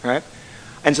 right?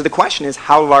 And so the question is,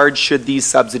 how large should these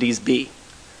subsidies be?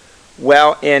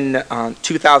 Well, in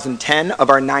 2010, of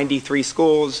our 93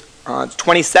 schools,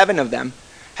 27 of them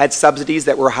had subsidies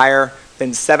that were higher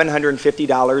than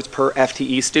 $750 per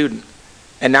FTE student.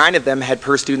 And 9 of them had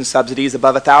per student subsidies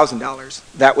above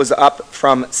 $1,000. That was up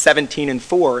from 17 and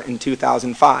 4 in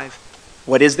 2005.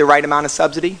 What is the right amount of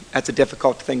subsidy? That's a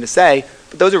difficult thing to say,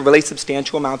 but those are really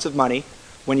substantial amounts of money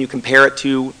when you compare it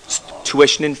to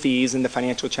tuition and fees and the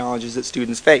financial challenges that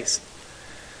students face.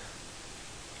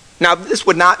 Now, this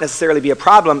would not necessarily be a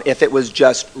problem if it was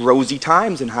just rosy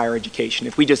times in higher education,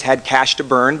 if we just had cash to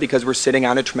burn because we're sitting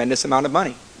on a tremendous amount of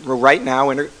money. Well, right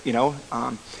now,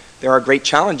 there are great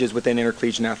challenges within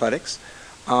intercollegiate athletics.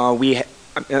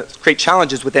 Great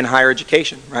challenges within higher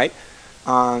education, right?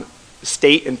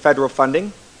 State and federal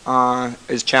funding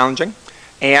is challenging.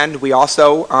 And we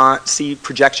also see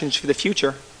projections for the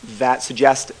future that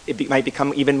suggest it might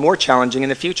become even more challenging in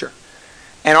the future.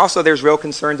 And also there's real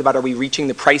concerns about, are we reaching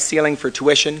the price ceiling for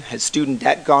tuition? Has student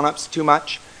debt gone up too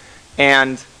much?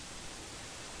 And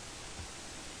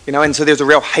so there's a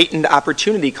real heightened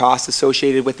opportunity cost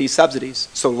associated with these subsidies.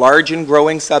 So large and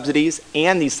growing subsidies,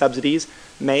 and these subsidies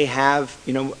may have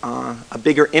a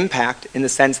bigger impact in the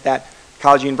sense that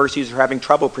college and universities are having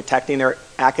trouble protecting their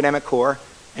academic core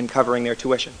and covering their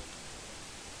tuition.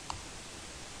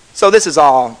 So this is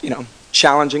all,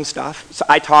 challenging stuff. So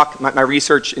my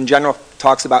research in general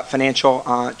talks about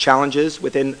financial challenges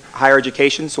within higher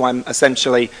education, so I'm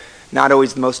essentially not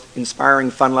always the most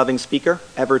inspiring, fun-loving speaker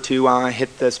ever to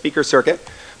hit the speaker circuit.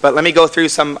 But let me go through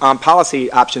some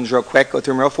policy options real quick, go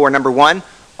through them real fast. Number 1,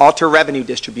 alter revenue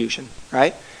distribution,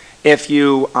 right? If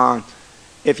you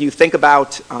think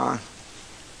about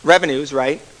revenues,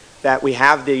 right, that we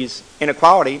have these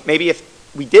inequality, maybe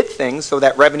if we did things so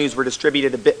that revenues were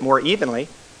distributed a bit more evenly,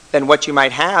 then what you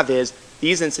might have is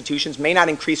these institutions may not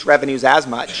increase revenues as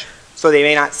much, so they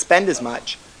may not spend as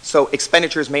much, so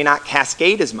expenditures may not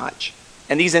cascade as much,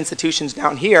 and these institutions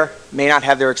down here may not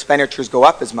have their expenditures go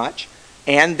up as much,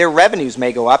 and their revenues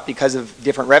may go up because of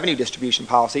different revenue distribution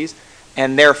policies,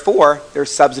 and therefore their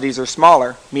subsidies are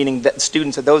smaller, meaning that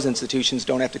students at those institutions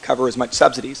don't have to cover as much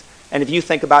subsidies. And if you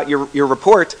think about your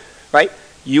report, right,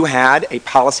 you had a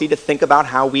policy to think about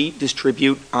how we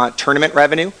distribute tournament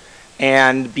revenue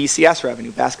and BCS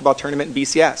revenue, basketball tournament and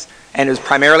BCS. And it was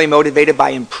primarily motivated by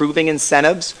improving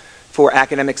incentives for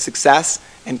academic success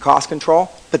and cost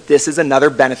control, but this is another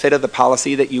benefit of the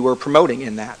policy that you were promoting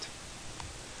in that.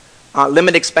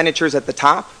 Limit expenditures at the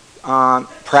top.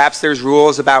 Perhaps there's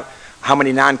rules about how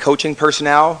many non-coaching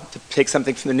personnel, to take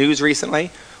something from the news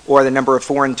recently, or the number of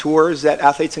foreign tours that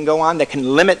athletes can go on that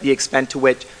can limit the extent to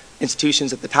which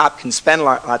institutions at the top can spend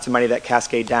lots of money that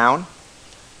cascade down.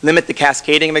 Limit the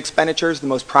cascading of expenditures. The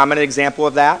most prominent example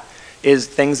of that is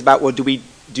things about, well, do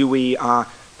we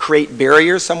create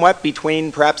barriers somewhat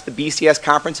between perhaps the BCS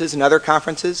conferences and other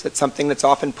conferences? That's something that's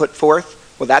often put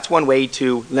forth. Well, that's one way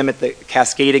to limit the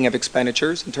cascading of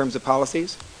expenditures in terms of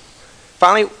policies.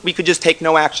 Finally, we could just take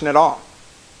no action at all.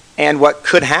 And what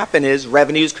could happen is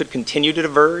revenues could continue to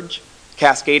diverge,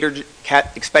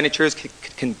 expenditures could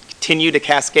continue to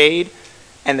cascade,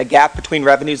 and the gap between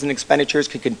revenues and expenditures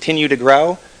could continue to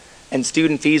grow, and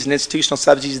student fees and institutional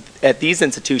subsidies at these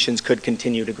institutions could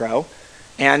continue to grow,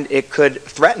 and it could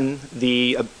threaten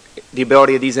the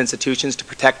ability of these institutions to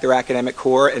protect their academic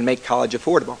core and make college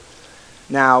affordable.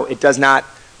 Now, it does not,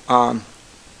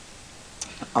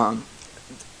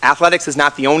 athletics is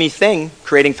not the only thing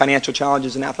creating financial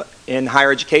challenges in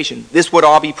higher education. This would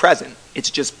all be present. It's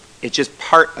just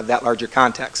part of that larger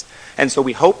context. And so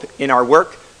we hope in our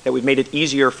work that we've made it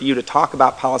easier for you to talk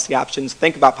about policy options,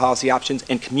 think about policy options,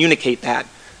 and communicate that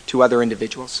to other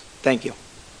individuals. Thank you.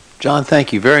 John,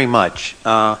 thank you very much.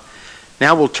 Now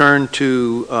we'll turn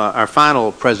to our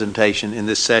final presentation in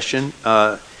this session,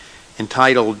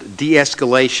 entitled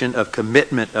De-escalation of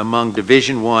Commitment Among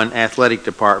Division I Athletic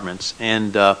Departments.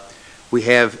 And we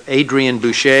have Adrian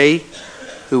Boucher,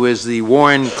 who is the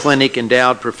Warren Clinic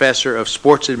Endowed Professor of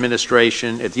Sports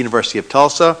Administration at the University of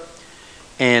Tulsa,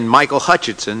 and Michael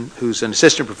Hutchinson, who's an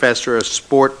Assistant Professor of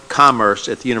Sport Commerce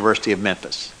at the University of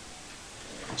Memphis.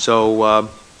 So,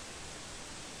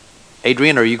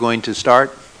 Adrian, are you going to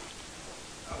start?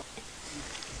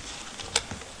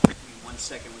 1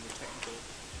 second with the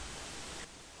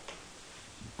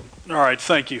technical. All right,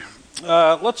 thank you.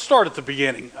 Let's start at the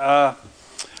beginning.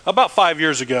 About 5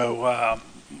 years ago,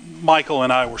 Michael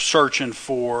and I were searching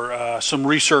for some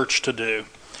research to do.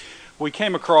 We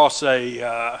came across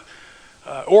a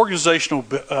organizational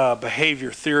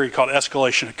behavior theory called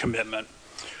escalation of commitment,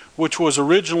 which was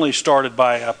originally started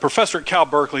by a professor at Cal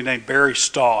Berkeley named Barry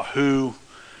Staw, who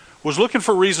was looking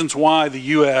for reasons why the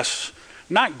U.S.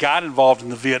 not got involved in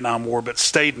the Vietnam War, but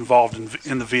stayed involved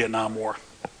in the Vietnam War.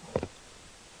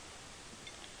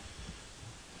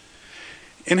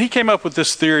 And he came up with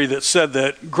this theory that said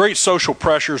that great social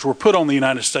pressures were put on the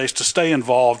United States to stay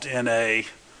involved in a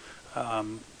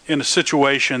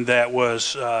situation that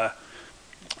was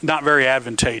not very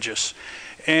advantageous.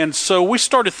 And so we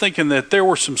started thinking that there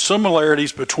were some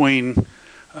similarities between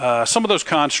some of those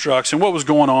constructs and what was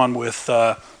going on with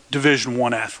Division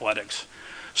I athletics.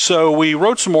 So we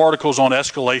wrote some articles on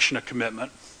escalation of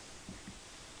commitment.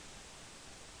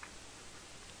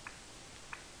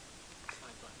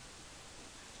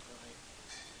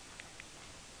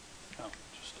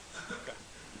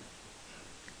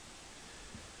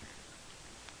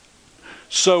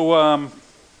 So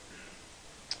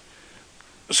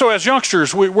as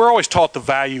youngsters, we're always taught the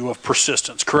value of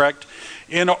persistence, correct?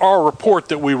 In our report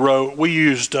that we wrote, we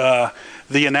used the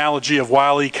analogy of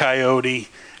Wile E. Coyote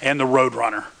and the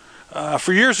Roadrunner.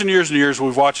 For years and years and years,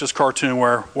 we've watched this cartoon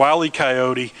where Wile E.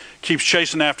 Coyote keeps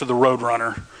chasing after the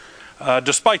Roadrunner,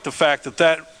 despite the fact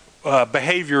that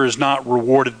behavior is not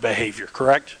rewarded behavior,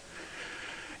 correct?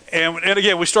 And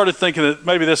again, we started thinking that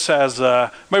maybe this has,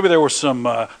 maybe there were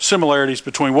some similarities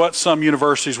between what some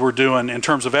universities were doing in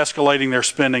terms of escalating their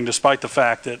spending, despite the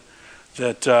fact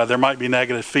that there might be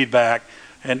negative feedback,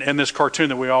 and this cartoon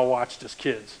that we all watched as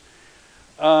kids.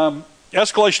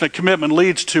 Escalation of commitment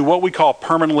leads to what we call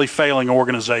permanently failing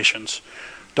organizations.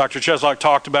 Dr. Cheslock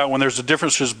talked about when there's the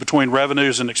differences between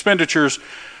revenues and expenditures,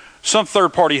 some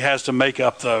third party has to make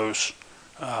up those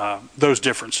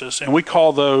differences. And we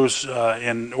call those,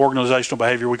 in organizational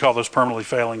behavior, we call those permanently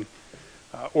failing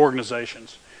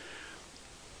organizations.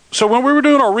 So when we were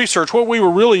doing our research, what we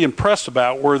were really impressed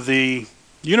about were the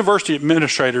university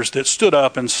administrators that stood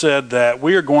up and said that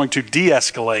we are going to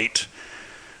de-escalate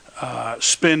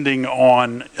spending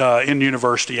on in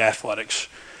university athletics.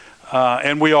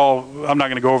 And we all, I'm not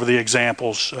going to go over the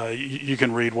examples. You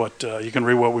can read what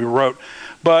we wrote.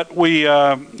 But we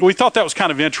thought that was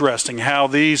kind of interesting how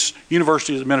these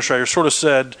university administrators sort of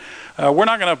said, we're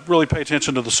not going to really pay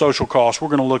attention to the social costs. We're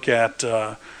going to look at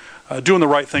doing the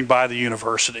right thing by the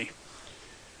university.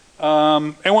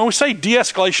 And when we say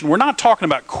de-escalation, we're not talking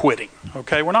about quitting,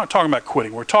 okay? We're not talking about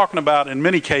quitting. We're talking about, in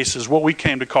many cases, what we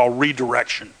came to call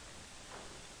redirection.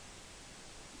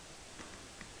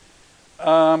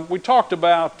 We talked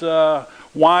about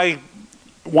why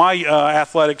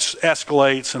athletics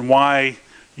escalates and why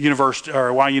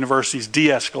universities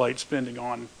de-escalate spending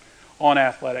on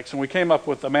athletics, and we came up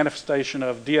with a manifestation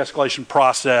of de-escalation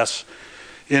process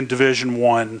in Division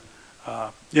I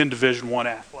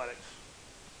athletics,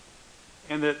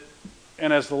 and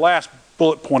as the last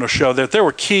bullet point will show, that there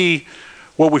were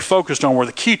what we focused on were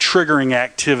the key triggering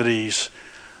activities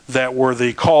that were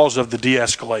the cause of the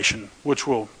de-escalation, which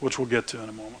we'll get to in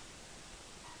a moment.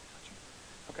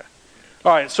 Okay.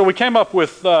 All right. So we came up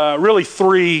with really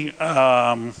three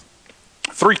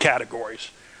categories: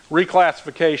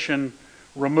 reclassification,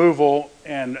 removal,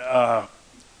 and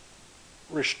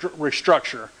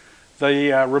restructure.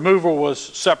 The removal was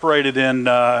separated in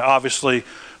obviously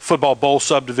football bowl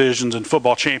subdivisions and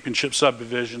football championship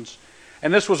subdivisions,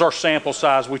 and this was our sample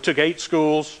size. We took 8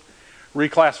 schools,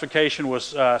 Reclassification was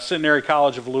Centenary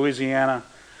College of Louisiana,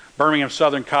 Birmingham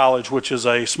Southern College, which is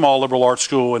a small liberal arts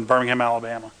school in Birmingham,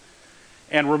 Alabama.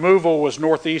 And removal was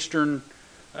Northeastern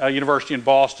University in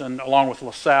Boston, along with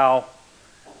LaSalle.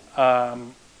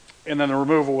 And then the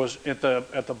removal was at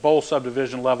the Bowl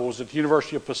subdivision level was at the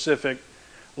University of Pacific,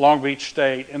 Long Beach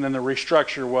State, and then the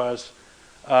restructure was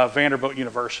Vanderbilt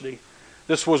University.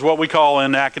 This was what we call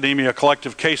in academia a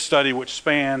collective case study, which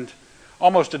spanned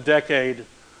almost a decade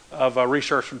of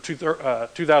research from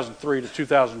 2003 to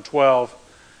 2012.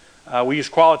 We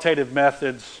used qualitative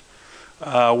methods,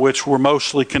 which were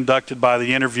mostly conducted by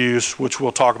the interviews, which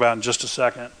we'll talk about in just a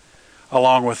second,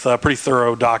 along with pretty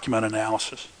thorough document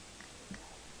analysis.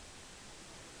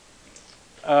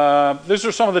 These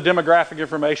are some of the demographic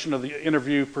information of the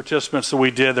interview participants that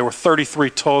we did. There were 33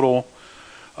 total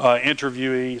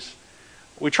interviewees.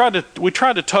 We tried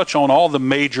to touch on all the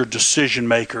major decision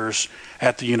makers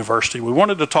at the university. We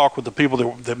wanted to talk with the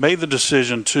people that made the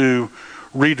decision to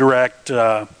redirect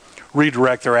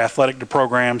their athletic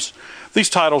programs.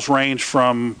 These titles range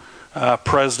from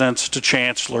presidents to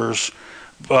chancellors,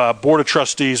 board of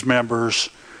trustees members,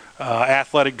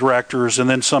 athletic directors, and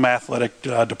then some athletic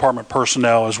department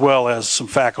personnel, as well as some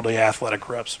faculty athletic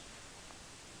reps.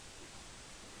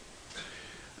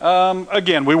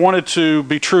 Again, we wanted to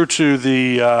be true to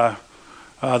the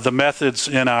methods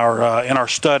in our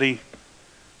study.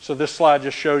 So this slide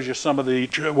just shows you some of the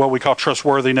what we call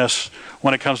trustworthiness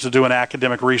when it comes to doing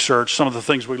academic research. Some of the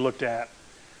things we looked at.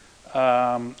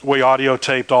 We audio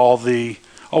taped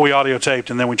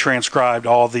and then we transcribed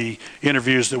all the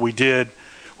interviews that we did.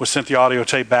 We sent the audio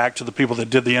tape back to the people that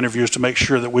did the interviews to make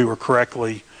sure that we were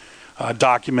correctly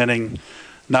documenting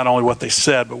not only what they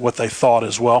said but what they thought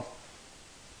as well.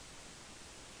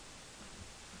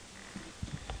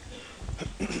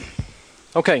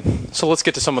 Okay, so let's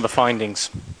get to some of the findings.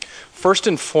 First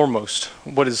and foremost,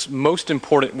 what is most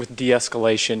important with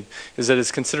de-escalation is that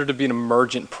it's considered to be an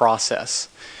emergent process.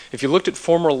 If you looked at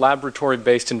former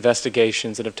laboratory-based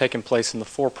investigations that have taken place in the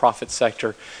for-profit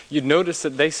sector, you'd notice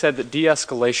that they said that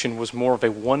de-escalation was more of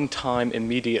a one-time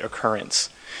immediate occurrence.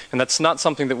 And that's not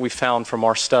something that we found from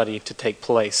our study to take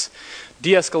place.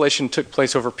 De-escalation took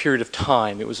place over a period of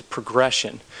time. It was a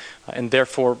progression. And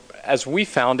therefore, as we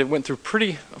found, it went through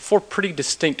four pretty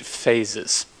distinct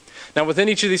phases. Now, within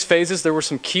each of these phases, there were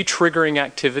some key triggering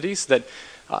activities that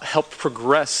helped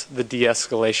progress the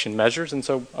de-escalation measures, and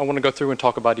so I want to go through and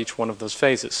talk about each one of those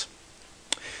phases.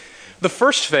 The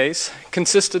first phase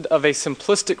consisted of a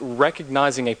simplistic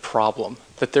recognizing a problem,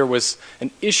 that there was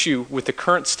an issue with the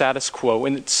current status quo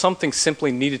and that something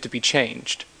simply needed to be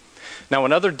changed. Now,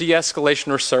 in other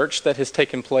de-escalation research that has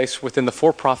taken place within the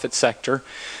for-profit sector,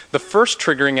 the first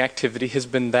triggering activity has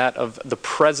been that of the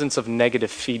presence of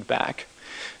negative feedback.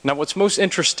 Now, what's most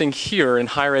interesting here in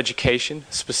higher education,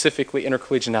 specifically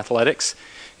intercollegiate athletics,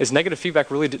 is negative feedback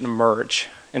really didn't emerge.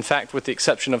 In fact, with the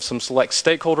exception of some select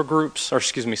stakeholder groups,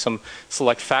 some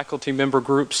select faculty member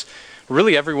groups,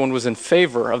 really everyone was in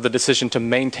favor of the decision to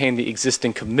maintain the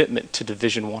existing commitment to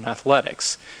Division I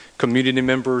athletics. Community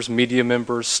members, media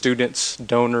members, students,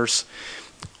 donors,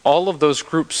 all of those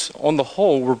groups on the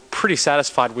whole were pretty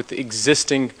satisfied with the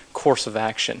existing course of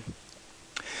action.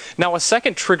 Now, a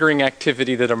second triggering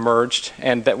activity that emerged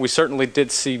and that we certainly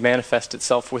did see manifest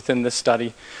itself within this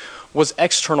study was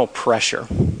external pressure.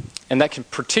 And that can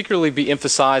particularly be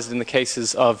emphasized in the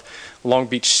cases of Long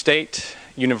Beach State,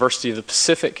 University of the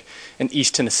Pacific, and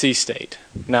East Tennessee State.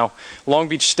 Now, Long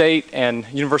Beach State and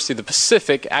University of the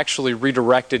Pacific actually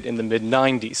redirected in the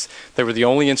mid-90s. They were the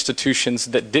only institutions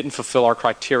that didn't fulfill our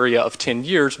criteria of 10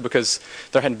 years because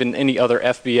there hadn't been any other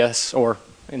FBS or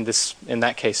in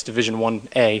that case, Division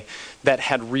 1A, that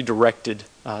had redirected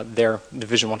their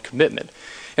Division I commitment.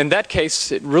 In that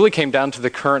case, it really came down to the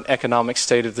current economic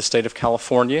state of the state of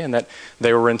California and that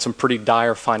they were in some pretty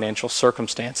dire financial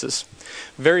circumstances.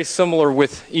 Very similar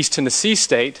with East Tennessee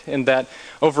State in that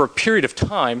over a period of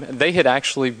time, they had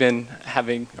actually been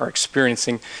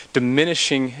experiencing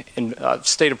diminishing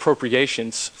state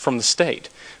appropriations from the state.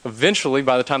 Eventually,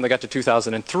 by the time they got to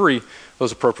 2003,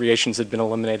 those appropriations had been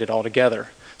eliminated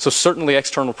altogether. So certainly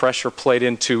external pressure played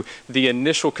into the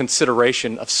initial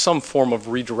consideration of some form of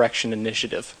redirection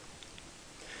initiative.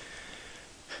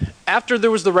 After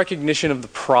there was the recognition of the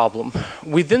problem,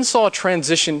 we then saw a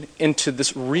transition into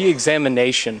this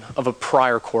re-examination of a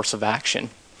prior course of action.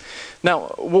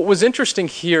 Now, what was interesting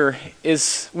here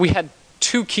is we had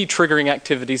two key triggering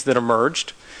activities that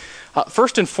emerged.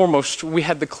 First and foremost, we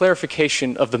had the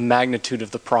clarification of the magnitude of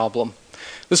the problem.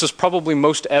 This was probably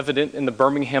most evident in the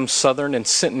Birmingham Southern and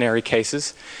Centenary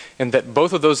cases, and that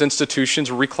both of those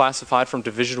institutions were reclassified from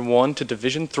Division I to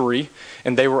Division III,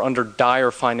 and they were under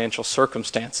dire financial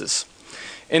circumstances.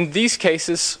 In these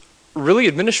cases, really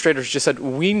administrators just said,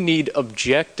 we need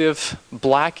objective,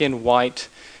 black and white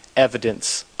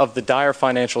evidence of the dire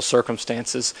financial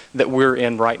circumstances that we're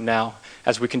in right now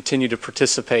as we continue to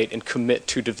participate and commit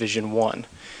to Division I.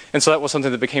 And so that was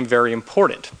something that became very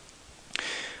important.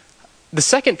 The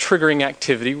second triggering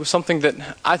activity was something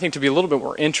that I think to be a little bit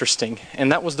more interesting,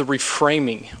 and that was the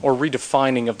reframing or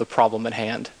redefining of the problem at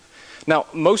hand. Now,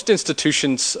 most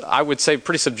institutions, I would say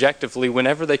pretty subjectively,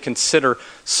 whenever they consider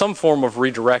some form of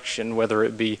redirection, whether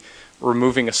it be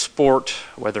removing a sport,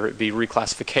 whether it be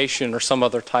reclassification or some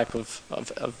other type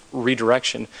of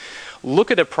redirection,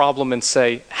 look at a problem and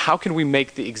say, how can we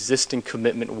make the existing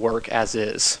commitment work as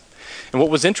is? And what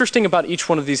was interesting about each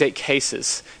one of these 8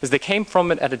 cases is they came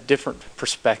from it at a different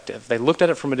perspective. They looked at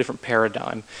it from a different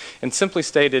paradigm and simply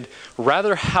stated,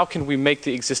 rather, how can we make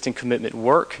the existing commitment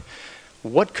work?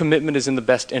 What commitment is in the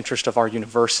best interest of our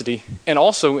university, and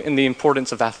also in the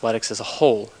importance of athletics as a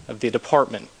whole, of the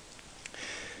department.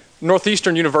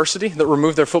 Northeastern University, that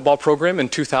removed their football program in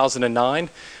 2009,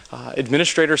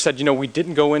 administrators said, we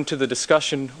didn't go into the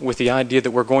discussion with the idea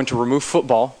that we're going to remove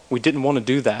football. We didn't want to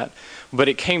do that. But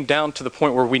it came down to the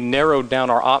point where we narrowed down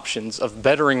our options of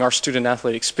bettering our student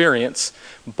athlete experience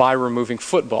by removing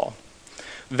football.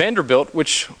 Vanderbilt,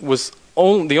 which was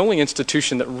the only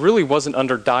institution that really wasn't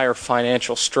under dire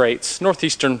financial straits,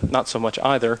 Northeastern not so much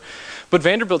either, but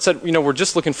Vanderbilt said, we're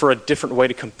just looking for a different way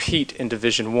to compete in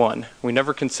Division I. We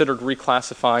never considered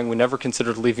reclassifying, we never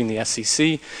considered leaving the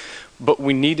SEC, but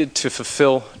we needed to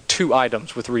fulfill 2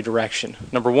 items with redirection.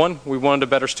 Number 1, we wanted a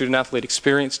better student athlete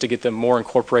experience to get them more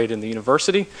incorporated in the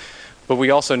university, but we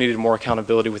also needed more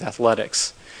accountability with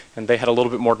athletics. And they had a little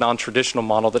bit more non-traditional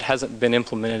model that hasn't been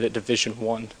implemented at Division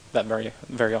I that very,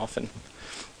 very often.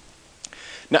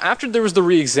 Now, after there was the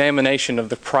re-examination of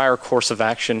the prior course of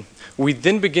action, we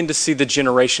then begin to see the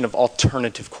generation of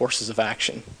alternative courses of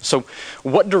action. So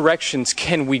what directions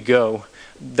can we go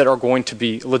that are going to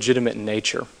be legitimate in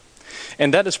nature?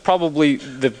 And that is probably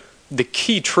the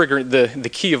key trigger, the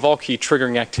key of all key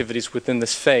triggering activities within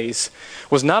this phase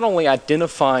was not only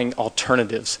identifying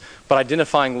alternatives, but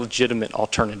identifying legitimate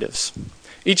alternatives.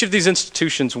 Each of these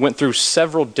institutions went through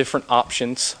several different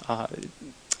options.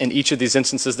 In each of these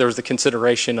instances, there was the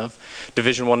consideration of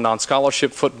Division I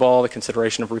non-scholarship football, the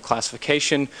consideration of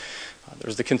reclassification. There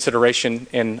was the consideration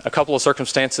in a couple of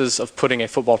circumstances of putting a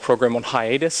football program on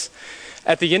hiatus.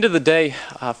 At the end of the day,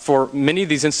 for many of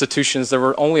these institutions, there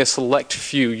were only a select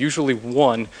few, usually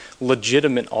one,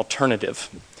 legitimate alternative.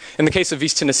 In the case of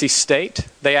East Tennessee State,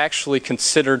 they actually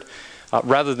considered,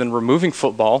 rather than removing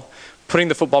football, putting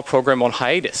the football program on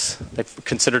hiatus. They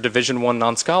considered Division I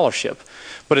non-scholarship.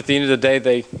 But at the end of the day,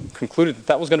 they concluded that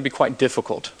that was going to be quite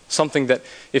difficult. Something that,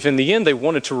 if in the end they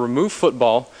wanted to remove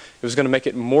football, it was going to make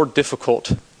it more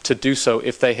difficult to do so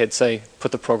if they had, say,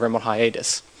 put the program on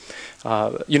hiatus.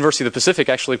 University of the Pacific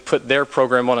actually put their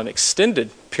program on an extended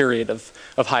period of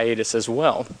hiatus as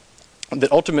well,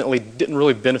 that ultimately didn't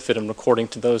really benefit them according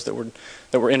to those that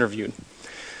were interviewed.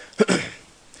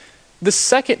 The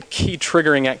second key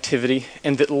triggering activity,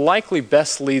 and that likely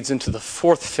best leads into the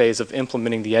 4th phase of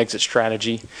implementing the exit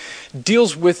strategy,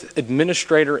 deals with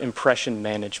administrator impression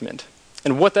management.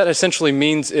 And what that essentially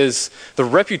means is the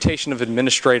reputation of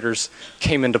administrators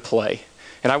came into play.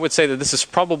 And I would say that this is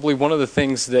probably one of the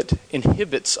things that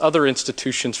inhibits other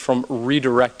institutions from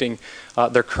redirecting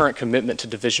their current commitment to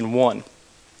Division I.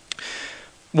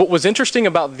 What was interesting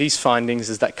about these findings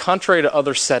is that contrary to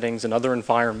other settings and other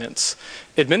environments,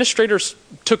 administrators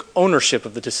took ownership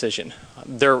of the decision.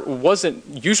 There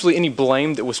wasn't usually any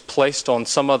blame that was placed on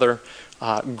some other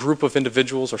group of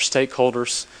individuals or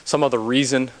stakeholders, some other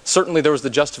reason. Certainly there was the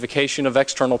justification of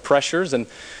external pressures and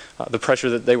the pressure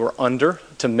that they were under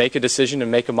to make a decision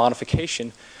and make a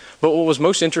modification. But what was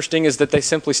most interesting is that they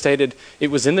simply stated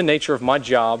it was in the nature of my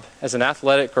job as an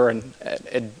athletic or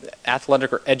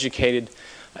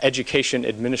education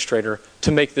administrator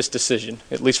to make this decision,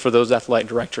 at least for those athletic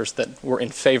directors that were in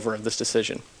favor of this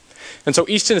decision. And so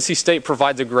East Tennessee State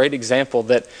provides a great example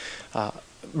that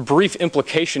brief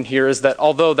implication here is that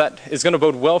although that is going to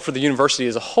bode well for the university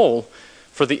as a whole,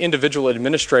 for the individual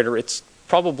administrator, it's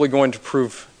probably going to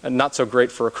prove not so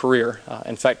great for a career.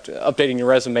 In fact, updating your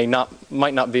resume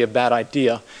might not be a bad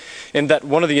idea. In that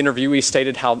one of the interviewees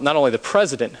stated how not only the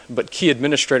president, but key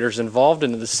administrators involved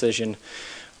in the decision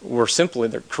were simply,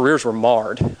 their careers were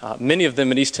marred. Many of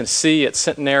them at East Tennessee, at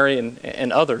Centenary,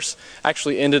 and others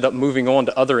actually ended up moving on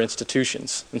to other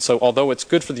institutions. And so although it's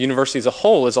good for the university as a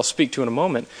whole, as I'll speak to in a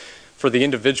moment, for the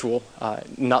individual,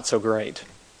 not so great.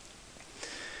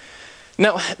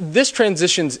 Now, this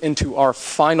transitions into our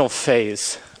final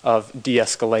phase of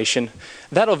de-escalation,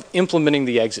 that of implementing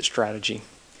the exit strategy.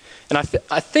 And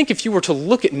I think if you were to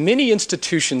look at many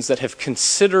institutions that have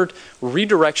considered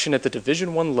redirection at the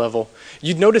Division I level,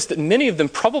 you'd notice that many of them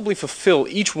probably fulfill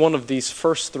each one of these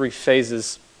first three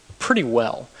phases pretty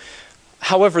well.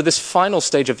 However, this final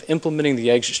stage of implementing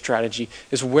the exit strategy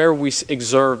is where we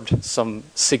observed some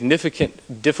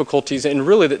significant difficulties and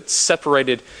really that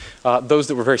separated those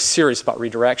that were very serious about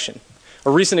redirection. A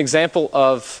recent example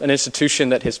of an institution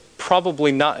that has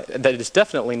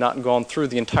definitely not gone through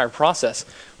the entire process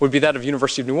would be that of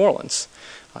University of New Orleans.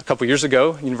 A couple years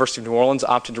ago, University of New Orleans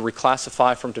opted to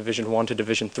reclassify from Division I to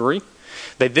Division III.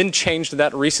 They then changed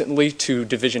that recently to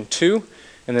Division II,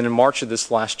 and then in March of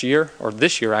this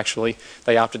year actually,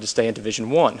 they opted to stay in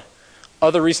Division I.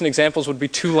 Other recent examples would be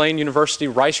Tulane University,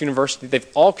 Rice University.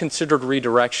 They've all considered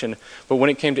redirection, but when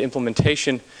it came to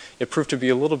implementation, it proved to be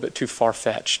a little bit too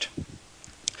far-fetched.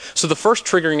 So the first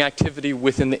triggering activity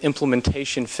within the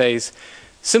implementation phase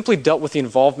simply dealt with the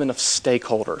involvement of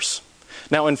stakeholders.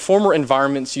 Now, in former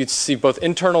environments, you'd see both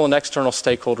internal and external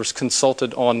stakeholders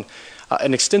consulted on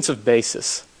an extensive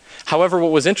basis. However,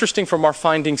 what was interesting from our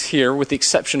findings here, with the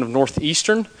exception of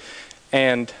Northeastern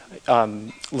and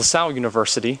LaSalle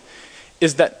University,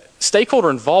 is that stakeholder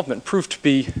involvement proved to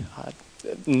be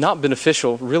not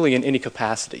beneficial really in any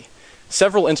capacity.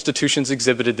 Several institutions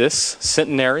exhibited this: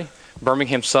 Centenary,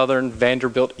 Birmingham Southern,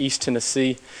 Vanderbilt, East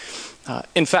Tennessee.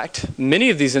 In fact, many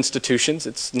of these institutions,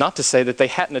 it's not to say that they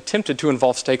hadn't attempted to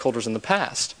involve stakeholders in the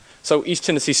past. So East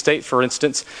Tennessee State, for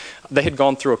instance, they had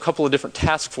gone through a couple of different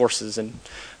task forces and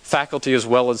faculty as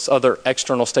well as other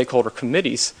external stakeholder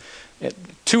committees,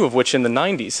 two of which in the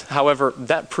 90s. However,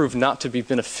 that proved not to be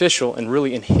beneficial and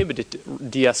really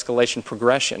inhibited de-escalation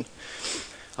progression.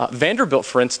 Vanderbilt,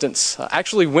 for instance,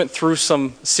 actually went through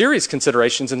some serious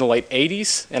considerations in the late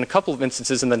 80s and a couple of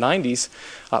instances in the 90s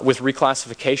with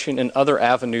reclassification and other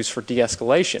avenues for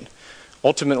de-escalation.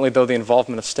 Ultimately, though, the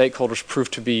involvement of stakeholders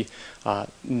proved to be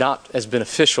not as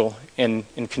beneficial in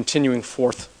continuing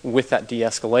forth with that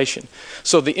de-escalation.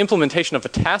 So the implementation of a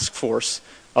task force,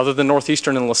 other than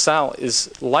Northeastern and LaSalle,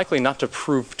 is likely not to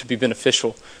prove to be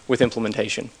beneficial with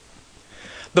implementation.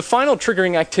 The final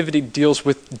triggering activity deals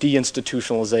with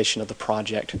deinstitutionalization of the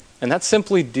project, and that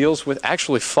simply deals with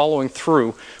actually following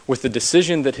through with the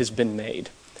decision that has been made.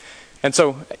 And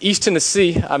so East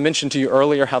Tennessee, I mentioned to you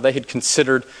earlier how they had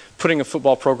considered putting a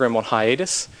football program on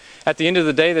hiatus. At the end of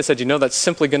the day, they said, you know, that's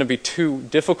simply going to be too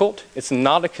difficult. It's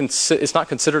not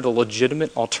considered a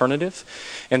legitimate alternative,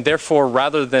 and therefore,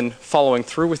 rather than following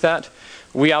through with that,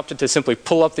 we opted to simply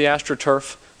pull up the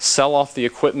AstroTurf, sell off the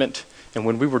equipment, and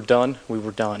when we were done, we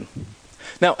were done.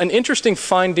 Now, an interesting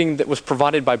finding that was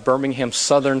provided by Birmingham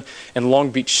Southern and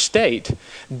Long Beach State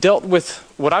dealt with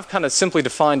what I've kind of simply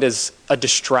defined as a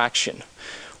distraction.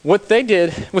 What they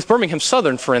did with Birmingham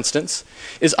Southern, for instance,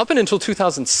 is up until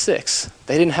 2006,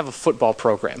 they didn't have a football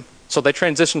program. So they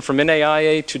transitioned from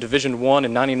NAIA to Division I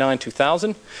in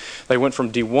 99-2000. They went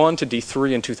from D1 to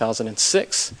D3 in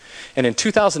 2006. And in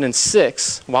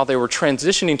 2006, while they were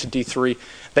transitioning to D3,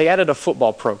 they added a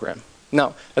football program.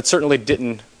 Now, that certainly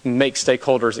didn't make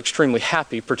stakeholders extremely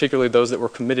happy, particularly those that were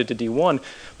committed to D1,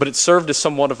 but it served as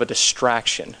somewhat of a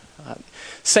distraction.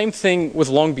 Same thing with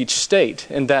Long Beach State,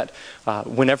 in that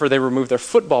whenever they removed their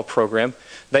football program,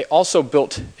 they also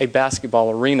built a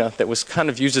basketball arena that was kind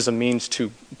of used as a means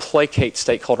to placate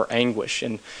stakeholder anguish.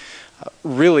 And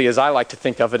really, as I like to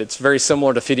think of it, it's very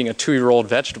similar to feeding a 2-year-old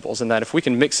vegetables, in that if we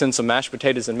can mix in some mashed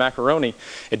potatoes and macaroni,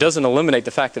 it doesn't eliminate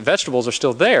the fact that vegetables are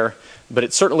still there, but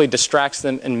it certainly distracts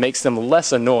them and makes them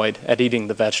less annoyed at eating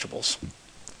the vegetables.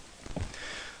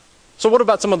 So what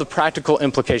about some of the practical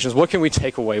implications? What can we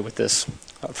take away with this,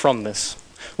 from this?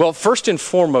 Well, first and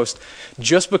foremost,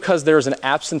 just because there is an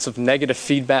absence of negative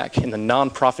feedback in the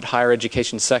nonprofit higher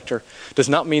education sector does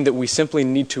not mean that we simply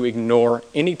need to ignore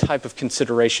any type of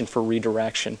consideration for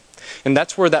redirection. And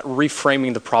that's where that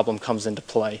reframing the problem comes into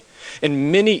play.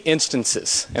 In many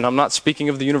instances, and I'm not speaking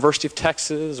of the University of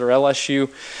Texas or LSU,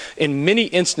 in many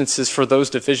instances for those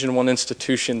Division I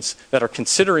institutions that are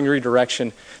considering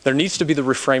redirection, there needs to be the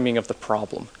reframing of the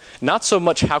problem. Not so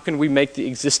much how can we make the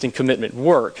existing commitment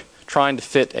work, trying to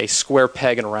fit a square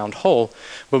peg in a round hole,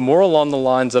 but more along the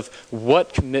lines of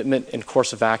what commitment and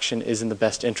course of action is in the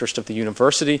best interest of the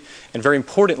university, and very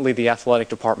importantly, the athletic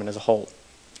department as a whole.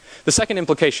 The second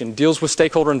implication deals with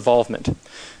stakeholder involvement.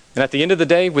 And at the end of the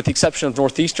day, with the exception of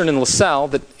Northeastern and LaSalle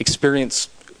that experienced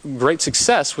great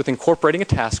success with incorporating a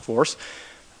task force,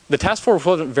 the task force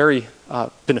wasn't very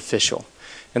beneficial.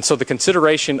 And so the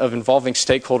consideration of involving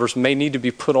stakeholders may need to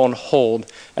be put on hold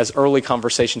as early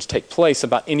conversations take place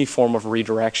about any form of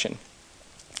redirection.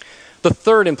 The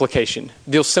third implication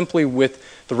deals simply with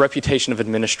the reputation of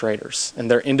administrators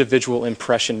and their individual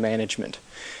impression management.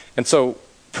 And so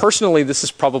personally, this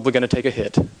is probably going to take a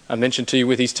hit. I mentioned to you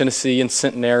with East Tennessee and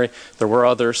Centenary, there were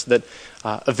others that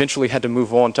eventually had to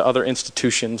move on to other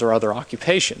institutions or other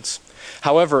occupations.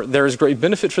 However, there is great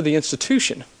benefit for the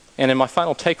institution. And in my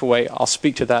final takeaway, I'll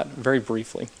speak to that very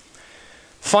briefly.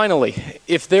 Finally,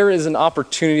 if there is an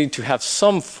opportunity to have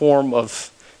some form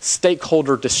of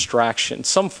stakeholder distraction,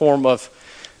 some form of,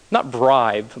 not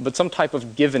bribe, but some type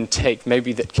of give and take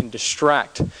maybe that can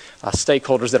distract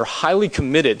stakeholders that are highly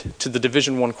committed to the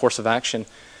Division I course of action,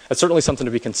 that's certainly something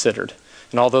to be considered.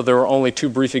 And although there are only 2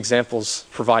 brief examples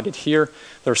provided here,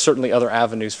 there are certainly other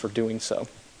avenues for doing so.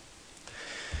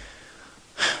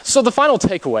 So the final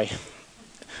takeaway.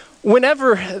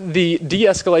 Whenever the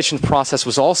de-escalation process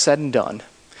was all said and done,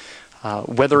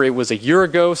 whether it was a year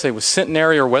ago, say it was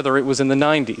Centenary, or whether it was in the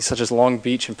 90s, such as Long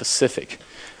Beach and Pacific,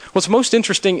 what's most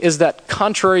interesting is that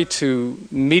contrary to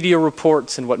media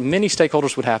reports and what many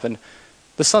stakeholders would happen,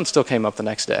 the sun still came up the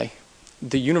next day.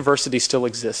 The university still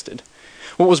existed.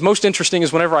 What was most interesting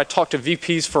is whenever I talked to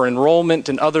VPs for enrollment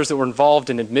and others that were involved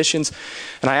in admissions,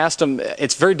 and I asked them,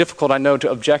 it's very difficult, I know, to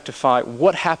objectify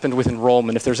what happened with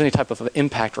enrollment, if there's any type of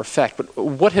impact or effect, but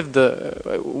what has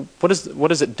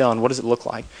it done? What does it look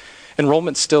like?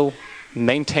 Enrollment still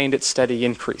maintained its steady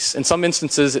increase. In some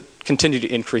instances, it continued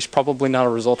to increase, probably not a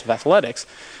result of athletics,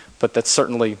 but that's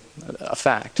certainly a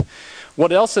fact.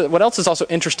 What else is also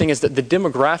interesting is that the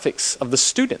demographics of the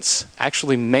students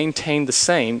actually maintained the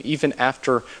same even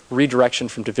after redirection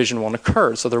from Division I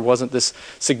occurred, so there wasn't this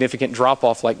significant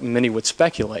drop-off like many would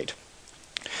speculate.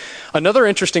 Another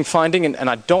interesting finding, and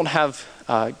I don't have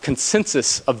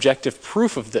consensus objective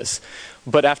proof of this,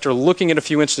 but after looking at a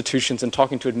few institutions and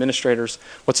talking to administrators,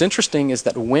 what's interesting is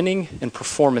that winning and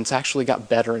performance actually got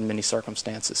better in many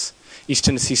circumstances. East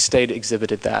Tennessee State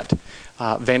exhibited that.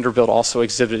 Vanderbilt also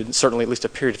exhibited, certainly at least a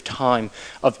period of time,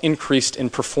 of increased in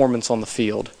performance on the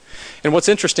field. And what's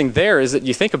interesting there is that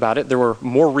you think about it, there were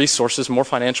more resources, more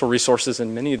financial resources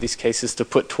in many of these cases to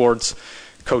put towards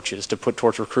coaches, to put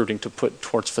towards recruiting, to put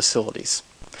towards facilities.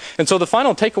 And so the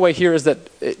final takeaway here is that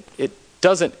it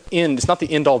doesn't end, it's not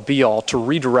the end-all be-all to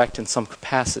redirect in some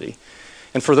capacity.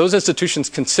 And for those institutions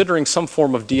considering some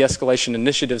form of de-escalation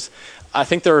initiatives, I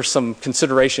think there are some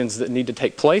considerations that need to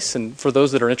take place, and for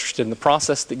those that are interested in the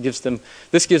process,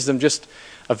 this gives them just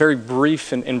a very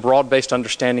brief and broad-based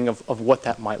understanding of what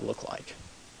that might look like.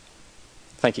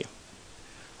 Thank you.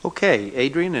 Okay,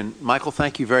 Adrian and Michael,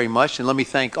 thank you very much, and let me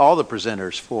thank all the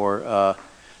presenters for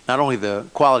not only the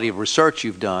quality of research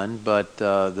you've done, but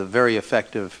the very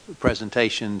effective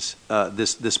presentations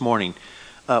this morning.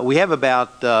 We have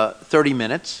about 30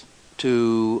 minutes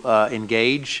to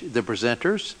engage the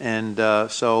presenters, and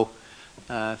so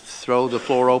throw the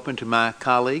floor open to my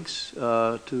colleagues,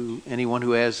 to anyone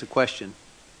who has a question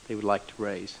they would like to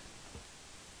raise.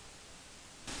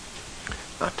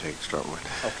 I'll start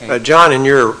with. Okay. John, in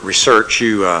your research,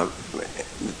 the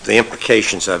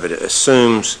implications of it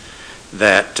assumes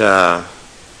that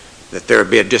that there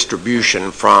would be a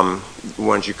distribution from the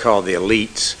ones you call the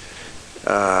elites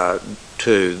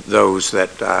to those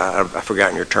that I've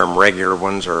forgotten your term, regular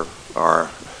ones or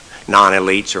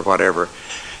non-elites or whatever,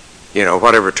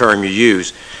 whatever term you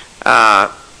use.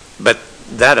 But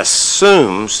that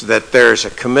assumes that there's a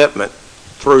commitment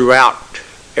throughout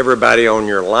everybody on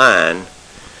your line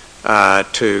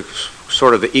to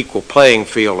sort of the equal playing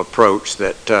field approach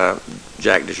that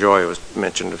Jack DeJoy was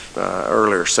mentioned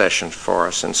earlier sessions for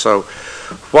us. And so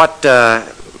what I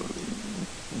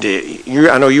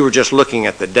know you were just looking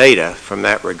at the data from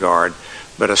that regard,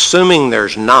 but assuming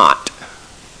there's not,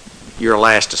 your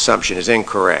last assumption is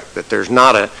incorrect, that there's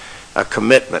not a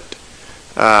commitment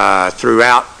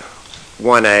throughout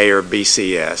 1A or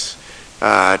BCS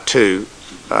to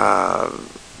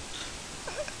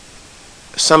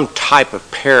some type of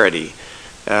parity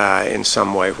in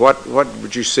some way. What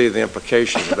would you see the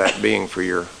implications of that being for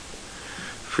your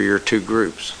two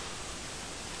groups?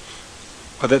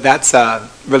 Well, that's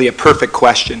really a perfect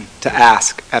question to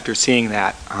ask after seeing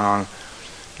that.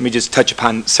 Let me just touch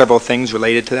upon several things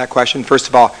related to that question. First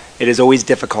of all, it is always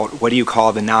difficult. What do you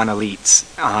call the non-elites?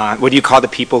 What do you call the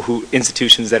people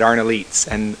institutions that aren't elites?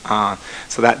 And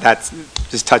so that's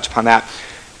just touch upon that.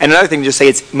 And another thing, just say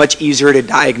it's much easier to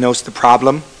diagnose the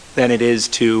problem than it is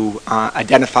to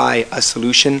identify a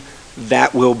solution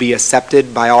that will be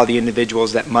accepted by all the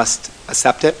individuals that must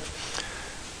accept it.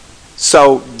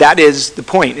 So that is the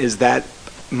point, is that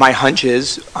my hunch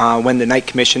is when the Knight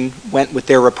Commission went with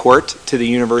their report to the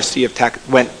University of Texas,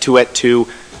 went to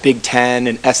Big Ten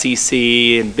and SEC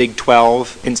and Big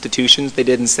 12 institutions, they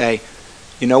didn't say,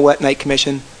 you know what, Knight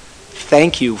Commission,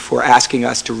 thank you for asking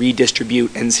us to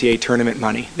redistribute NCAA tournament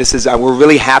money. This is, we're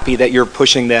really happy that you're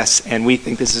pushing this, and we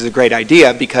think this is a great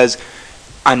idea, because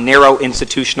on narrow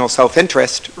institutional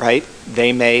self-interest, right,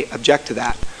 they may object to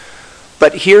that.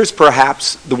 But here's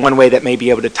perhaps the one way that may be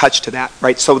able to touch to that,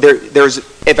 right? So there's,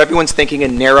 if everyone's thinking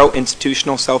in narrow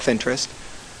institutional self-interest,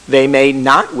 they may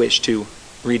not wish to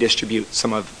redistribute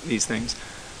some of these things.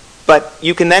 But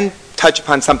you can then touch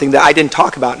upon something that I didn't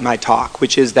talk about in my talk,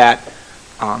 which is that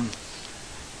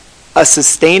a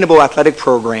sustainable athletic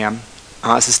program,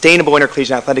 a sustainable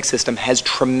intercollegiate athletic system has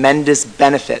tremendous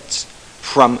benefits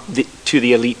to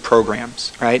the elite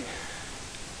programs, right?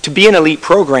 To be an elite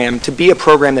program, to be a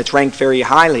program that's ranked very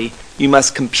highly, you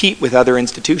must compete with other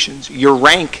institutions. Your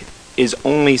rank is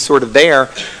only sort of there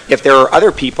if there are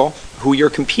other people who you're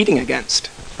competing against,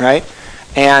 right?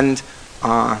 And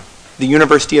the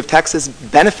University of Texas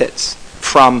benefits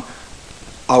from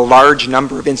a large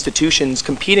number of institutions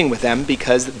competing with them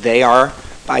because they are,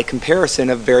 by comparison,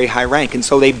 of very high rank. And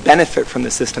so they benefit from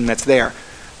the system that's there.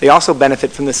 They also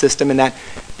benefit from the system in that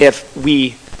if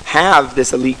we have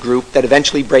this elite group that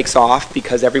eventually breaks off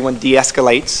because everyone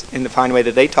de-escalates in the fine way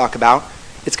that they talk about,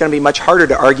 it's going to be much harder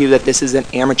to argue that this is an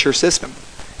amateur system.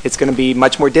 It's going to be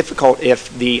much more difficult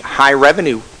if the high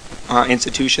revenue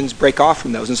institutions break off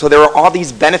from those. And so there are all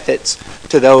these benefits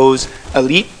to those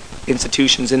elite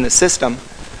institutions in the system.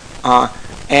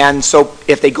 And so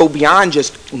if they go beyond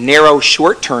just narrow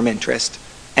short-term interest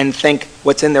and think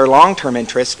what's in their long-term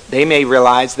interest, they may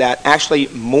realize that actually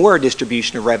more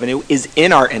distribution of revenue is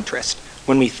in our interest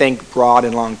when we think broad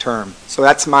and long-term. So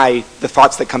that's the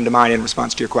thoughts that come to mind in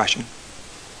response to your question.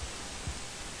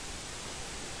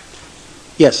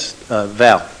 Yes,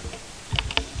 Val.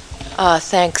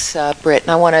 Thanks, Britt.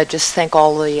 And I want to just thank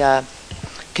all the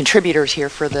contributors here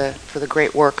for the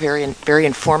great work, very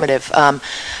informative.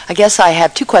 I guess I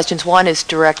have two questions. One is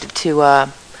directed to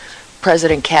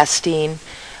President Castine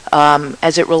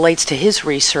as it relates to his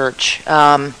research.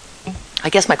 I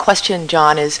guess my question,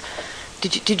 John, is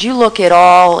did you look at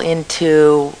all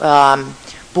into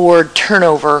board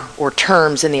turnover or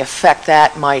terms and the effect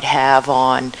that might have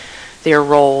on their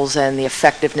roles and the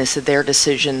effectiveness of their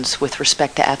decisions with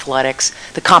respect to athletics,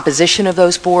 the composition of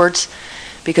those boards?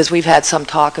 Because we've had some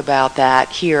talk about that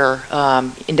here,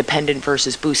 independent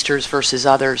versus boosters versus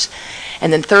others.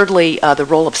 And then thirdly, the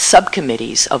role of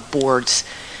subcommittees of boards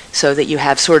so that you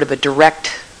have sort of a direct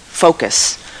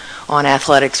focus on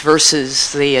athletics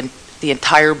versus the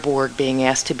entire board being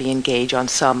asked to be engaged on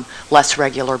some less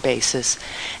regular basis.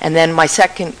 And then my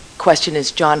second question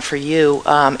is, John, for you.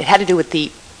 It had to do with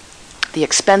the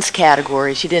expense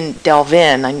categories. You didn't delve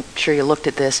in, I'm sure you looked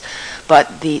at this,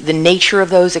 but the nature of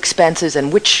those expenses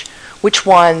and which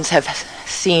ones have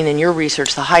seen in your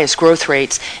research the highest growth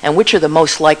rates and which are the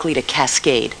most likely to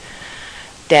cascade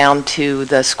down to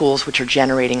the schools which are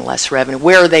generating less revenue.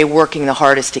 Where are they working the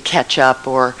hardest to catch up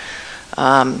or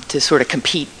to sort of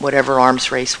compete whatever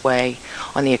arms race way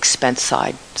on the expense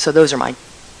side? So those are my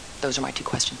two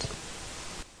questions.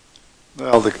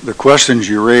 Well, the questions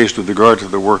you raised with regard to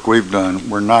the work we've done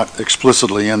were not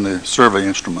explicitly in the survey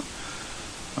instrument.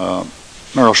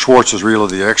 Meryl Schwartz is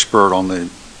really the expert on the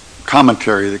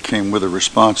commentary that came with the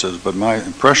responses, but my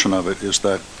impression of it is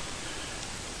that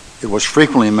it was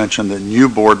frequently mentioned that new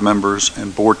board members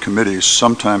and board committees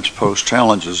sometimes pose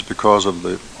challenges because of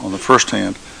on the first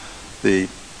hand, the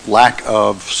lack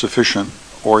of sufficient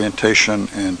orientation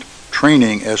and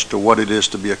training as to what it is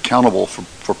to be accountable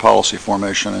for policy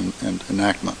formation and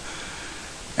enactment.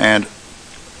 And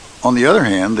on the other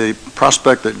hand, the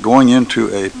prospect that going into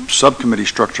a subcommittee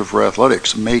structure for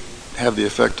athletics may have the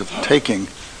effect of taking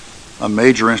a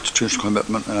major institutional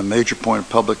commitment and a major point of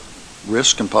public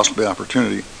risk and possibly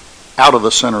opportunity out of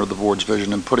the center of the board's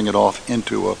vision and putting it off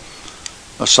into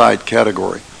a side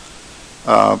category.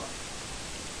 The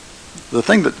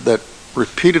thing that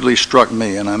repeatedly struck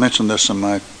me, and I mentioned this in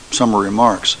my summary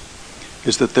remarks,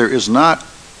 is that there is not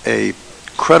a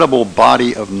credible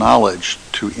body of knowledge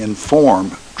to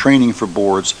inform training for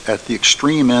boards at the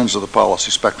extreme ends of the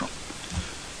policy spectrum.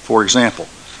 For example,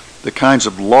 the kinds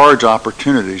of large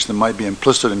opportunities that might be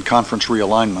implicit in conference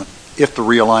realignment if the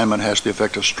realignment has the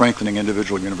effect of strengthening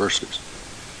individual universities.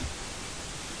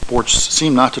 Boards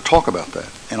seem not to talk about that.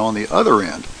 And on the other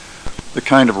end, the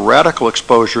kind of radical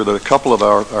exposure that a couple of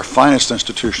our finest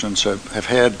institutions have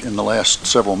had in the last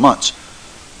several months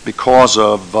because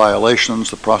of violations,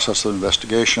 the process of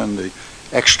investigation, the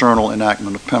external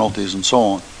enactment of penalties, and so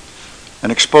on.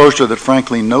 An exposure that,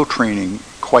 frankly, no training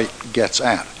quite gets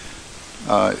at.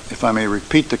 If I may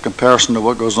repeat the comparison to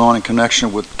what goes on in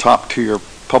connection with top-tier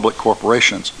public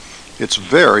corporations, it's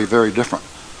very, very different.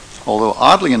 Although,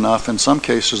 oddly enough, in some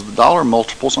cases, the dollar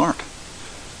multiples aren't.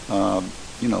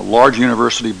 Large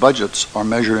university budgets are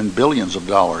measured in billions of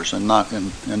dollars and not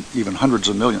in even hundreds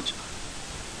of millions.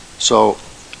 So,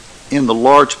 in the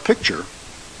large picture,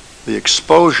 the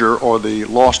exposure or the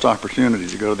lost opportunity,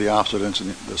 to go to the opposite ends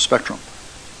of the spectrum,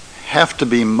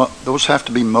 those have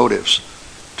to be motives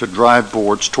to drive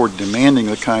boards toward demanding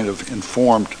the kind of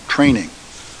informed training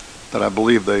that I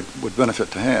believe they would benefit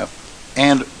to have,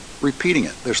 and repeating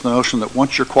it. There's the notion that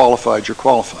once you're qualified, you're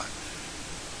qualified.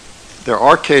 There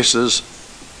are cases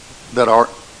that are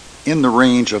in the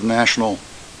range of national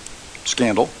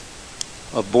scandal,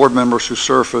 of board members who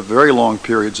serve for very long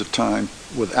periods of time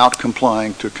without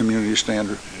complying to community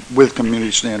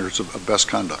standards of best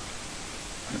conduct.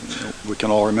 We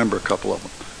can all remember a couple of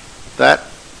them.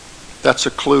 That's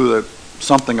a clue that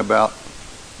something about,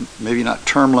 maybe not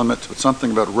term limits, but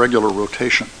something about regular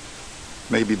rotation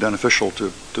may be beneficial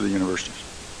to the universities.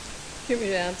 Do you want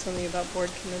me to add something about board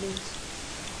committees?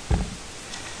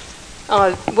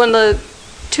 When the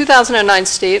 2009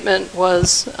 statement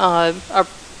was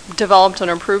developed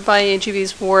and approved by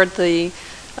AGB's board, the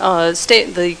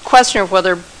question of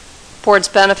whether boards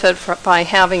benefit by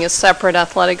having a separate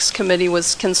athletics committee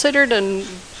was considered, and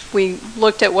we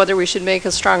looked at whether we should make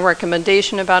a strong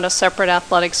recommendation about a separate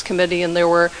athletics committee, and there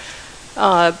were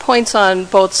points on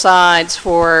both sides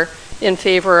in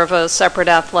favor of a separate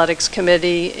athletics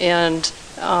committee and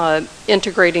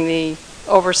integrating the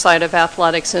oversight of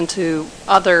athletics into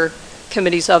other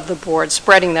committees of the board,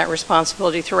 spreading that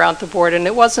responsibility throughout the board. And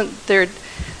it wasn't there.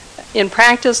 In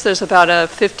practice, there's about a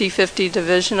 50-50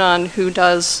 division on who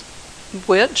does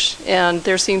which, and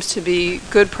there seems to be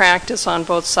good practice on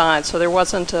both sides. So there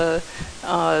wasn't a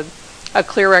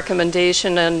clear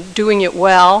recommendation, and doing it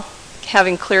well,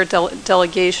 having clear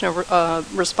delegation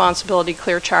of responsibility,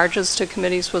 clear charges to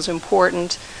committees was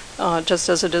important, just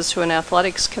as it is to an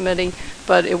athletics committee,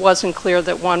 but it wasn't clear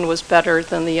that one was better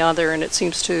than the other, and it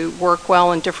seems to work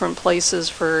well in different places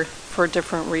for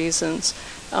different reasons.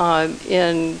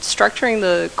 In structuring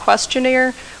the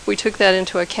questionnaire, we took that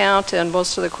into account, and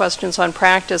most of the questions on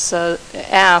practice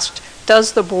asked,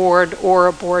 does the board or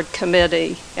a board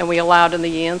committee, and we allowed in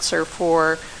the answer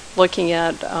for looking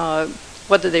at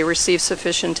whether they receive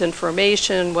sufficient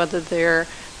information, whether they're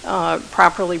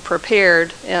properly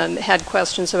prepared, and had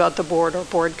questions about the board or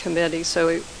board committee.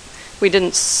 So we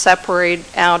didn't separate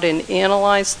out and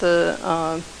analyze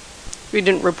we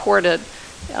didn't report it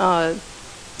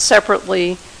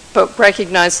separately, but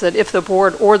recognize that if the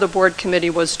board or the board committee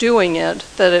was doing it,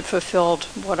 that it fulfilled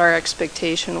what our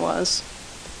expectation was.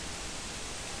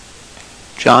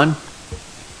 John?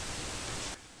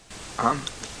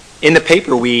 In the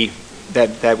paper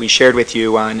that we shared with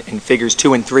you in figures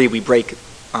 2 and 3, we break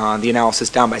the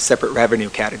analysis down by separate revenue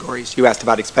categories. You asked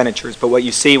about expenditures, but what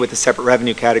you see with the separate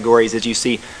revenue categories is you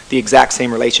see the exact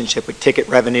same relationship with ticket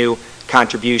revenue,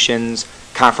 contributions,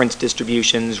 conference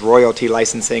distributions, royalty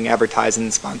licensing, advertising,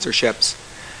 sponsorships.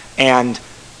 And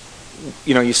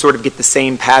you sort of get the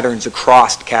same patterns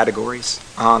across categories.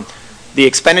 The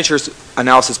expenditures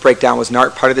analysis breakdown was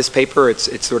not part of this paper.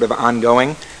 It's sort of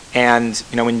ongoing. And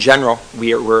in general,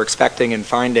 we're expecting and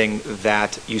finding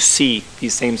that you see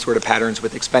these same sort of patterns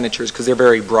with expenditures because they're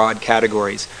very broad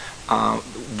categories.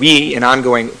 In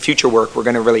ongoing future work, we're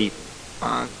going to really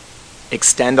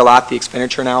extend a lot the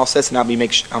expenditure analysis, and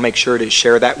I'll make sure to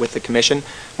share that with the commission.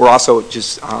 We're also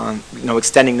just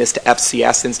extending this to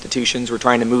FCS institutions. We're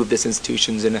trying to move these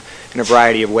institutions in a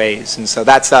variety of ways, and so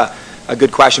that's a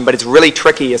good question. But it's really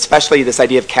tricky, especially this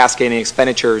idea of cascading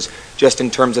expenditures, just in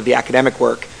terms of the academic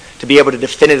work, to be able to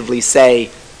definitively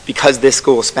say because this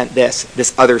school spent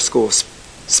this other school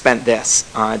spent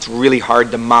this. It's really hard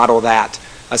to model that,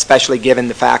 especially given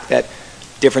the fact that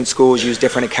different schools use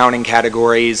different accounting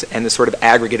categories, and the sort of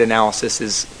aggregate analysis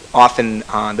is often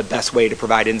the best way to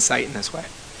provide insight in this way.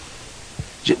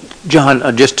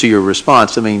 John, just to your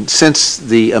response, since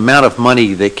the amount of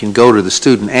money that can go to the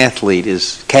student athlete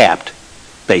is capped,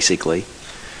 basically,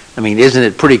 isn't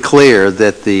it pretty clear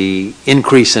that the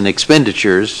increase in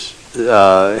expenditures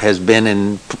has been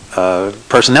in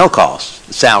personnel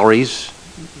costs, salaries,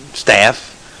 staff,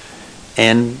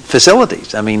 and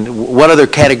facilities? What other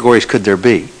categories could there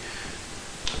be?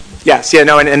 Yes,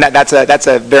 and that's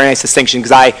a very nice distinction,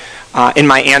 because in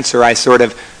my answer I sort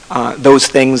of those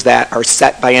things that are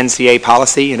set by NCA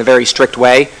policy in a very strict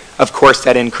way, of course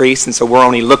that increase, and so we're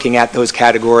only looking at those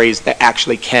categories that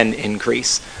actually can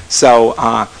increase. So,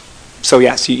 so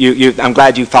yes, I'm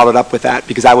glad you followed up with that,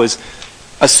 because I was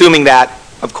assuming that,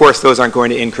 of course, those aren't going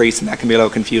to increase, and that can be a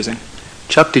little confusing.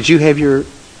 Chuck, did you have your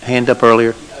hand up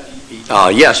earlier?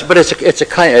 Yes, but it's a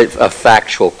kind of a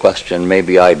factual question.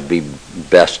 Maybe I'd be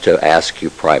best to ask you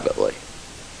privately.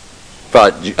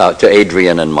 But to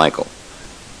Adrian and Michael.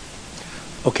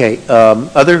 Okay.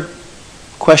 Other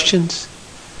questions?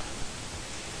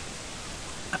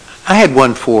 I had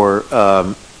one for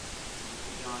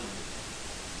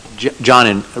John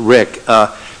and Rick.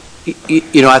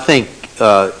 You know, I think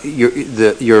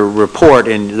your report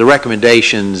and the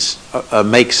recommendations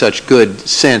make such good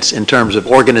sense in terms of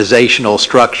organizational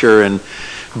structure and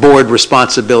board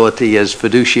responsibility as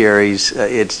fiduciaries.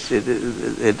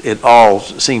 It all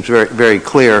seems very, very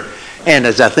clear. And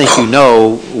as I think you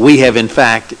know, we have in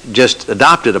fact just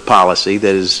adopted a policy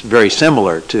that is very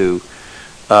similar to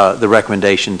the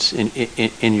recommendations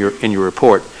in your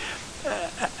report.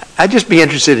 I'd just be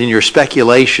interested in your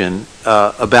speculation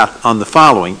on the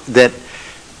following: that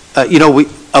you know,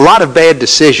 a lot of bad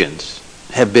decisions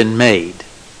have been made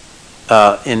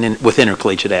with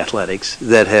intercollegiate athletics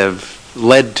that have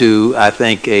led to, I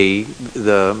think, a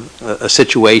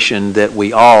situation that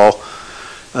we all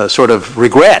sort of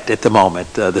regret at the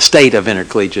moment, the state of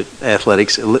intercollegiate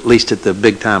athletics, at least at the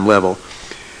big time level.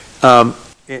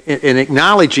 In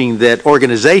acknowledging that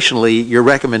organizationally your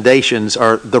recommendations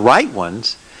are the right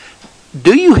ones,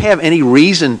 do you have any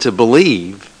reason to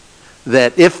believe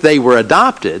that if they were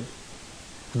adopted,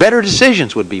 better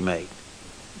decisions would be made?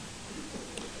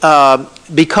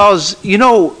 Because, you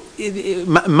know,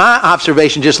 my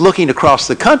observation just looking across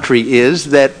the country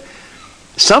is that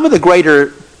some of the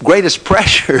greatest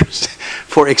pressures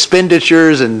for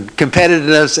expenditures and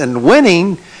competitiveness and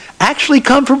winning actually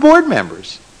come from board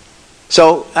members.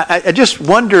 So I just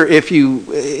wonder if you,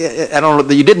 I don't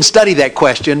know, you didn't study that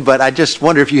question, but I just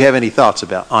wonder if you have any thoughts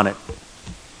on it.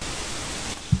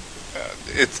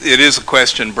 It is a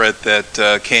question, Brett,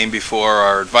 that came before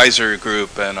our advisory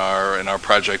group and our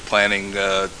project planning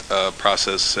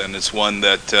process, and it's one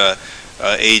that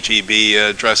AGB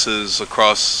addresses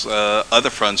across other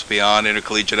fronts beyond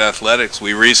intercollegiate athletics.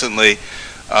 We recently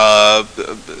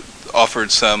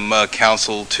offered some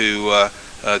counsel to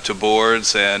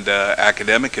boards and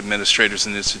academic administrators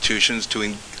and institutions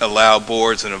to allow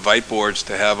boards and invite boards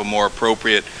to have a more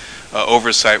appropriate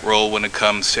oversight role when it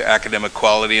comes to academic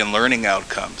quality and learning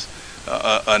outcomes,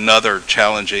 another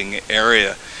challenging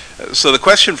area. So the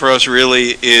question for us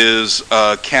really is,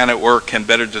 can it work? Can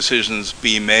better decisions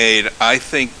be made? I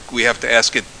think we have to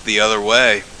ask it the other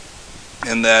way,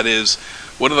 and that is,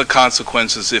 what are the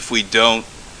consequences if we don't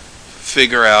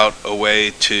figure out a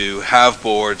way to have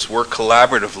boards work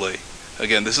collaboratively?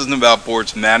 Again, this isn't about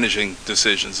boards managing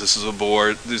decisions. These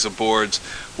are boards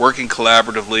working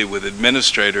collaboratively with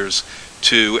administrators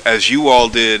to, as you all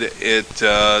did at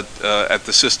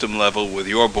the system level with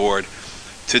your board,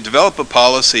 to develop a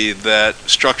policy that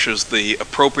structures the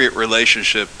appropriate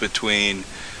relationship between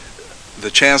the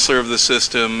chancellor of the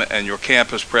system and your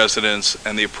campus presidents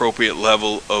and the appropriate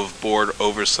level of board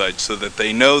oversight, so that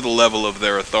they know the level of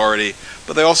their authority,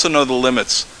 but they also know the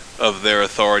limits of their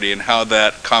authority and how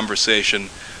that conversation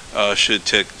should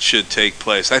take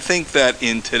place. I think that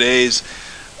in today's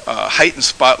heightened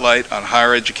spotlight on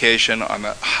higher education, on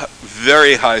a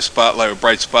very high spotlight, or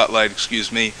bright spotlight,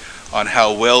 excuse me, on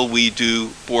how well we do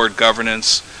board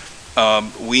governance,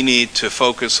 we need to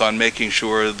focus on making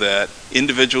sure that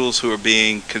individuals who are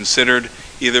being considered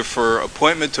either for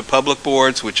appointment to public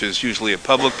boards, which is usually a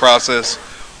public process,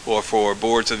 or for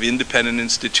boards of independent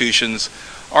institutions,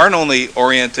 aren't only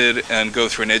oriented and go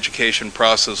through an education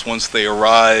process once they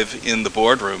arrive in the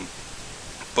boardroom,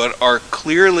 but are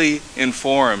clearly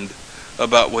informed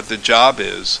about what the job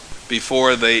is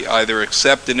before they either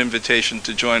accept an invitation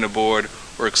to join a board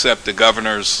or accept the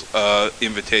governor's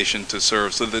invitation to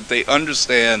serve, so that they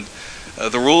understand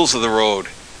the rules of the road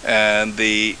and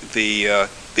the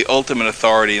ultimate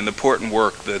authority and the important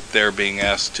work that they're being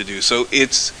asked to do. So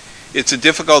it's a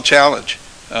difficult challenge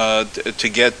to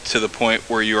get to the point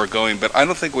where you are going, but I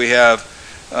don't think we have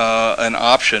an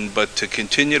option but to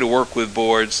continue to work with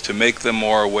boards to make them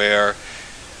more aware,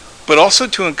 but also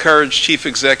to encourage chief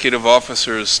executive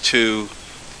officers to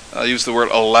I'll use the word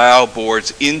allow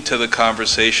boards into the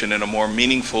conversation in a more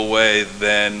meaningful way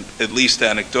than, at least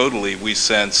anecdotally, we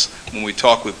sense when we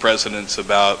talk with presidents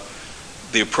about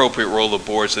the appropriate role of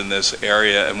boards in this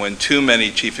area. And when too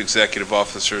many chief executive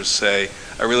officers say,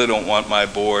 I really don't want my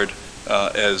board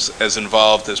as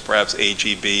involved as perhaps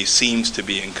AGB seems to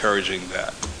be encouraging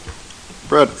that.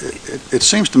 Brett, it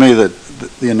seems to me that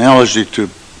the analogy to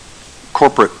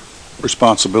corporate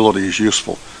responsibility is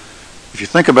useful. If you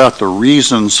think about the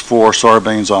reasons for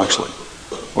Sarbanes-Oxley,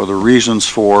 or the reasons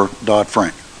for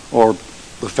Dodd-Frank, or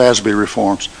the FASB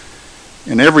reforms,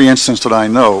 in every instance that I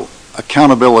know,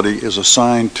 accountability is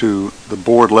assigned to the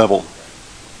board level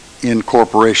in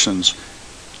corporations,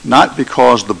 not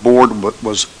because the board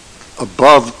was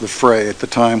above the fray at the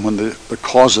time when the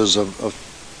causes of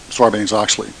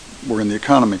Sarbanes-Oxley were in the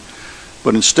economy,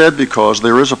 but instead because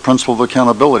there is a principle of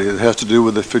accountability that has to do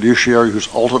with the fiduciary who's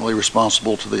ultimately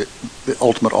responsible to the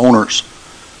ultimate owners,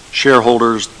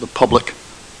 shareholders, the public,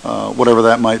 whatever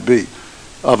that might be,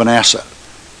 of an asset,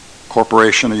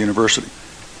 corporation, a university.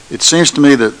 It seems to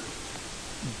me that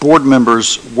board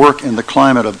members work in the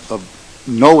climate of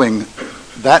knowing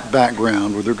that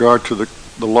background with regard to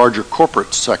the larger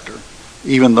corporate sector,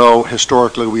 even though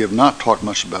historically we have not talked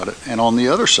much about it. And on the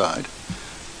other side,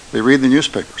 they read the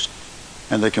newspapers,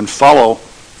 and they can follow,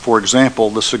 for example,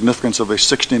 the significance of a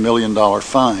 $60 million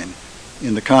fine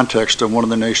in the context of one of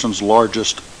the nation's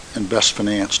largest and best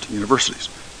financed universities.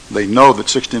 They know that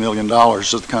 $60 million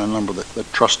is the kind of number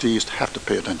that trustees have to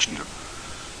pay attention to.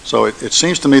 So it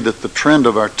seems to me that the trend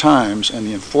of our times and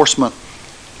the enforcement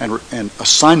and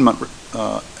assignment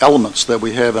elements that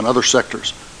we have in other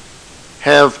sectors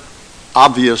have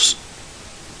obvious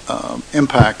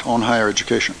impact on higher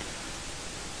education,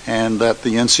 and that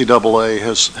the NCAA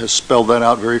has spelled that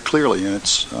out very clearly in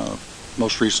its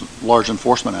most recent large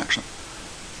enforcement action.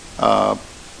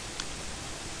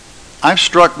 I'm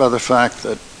struck by the fact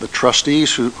that the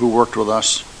trustees who worked with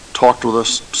us, talked with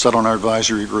us, sat on our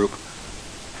advisory group,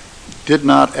 did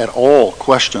not at all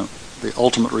question the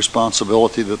ultimate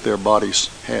responsibility that their bodies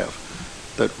have.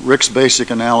 That Rick's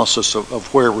basic analysis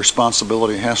of where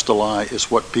responsibility has to lie is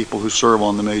what people who serve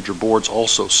on the major boards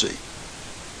also see.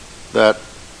 That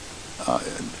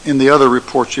in the other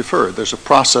reports you've heard, there's a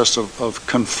process of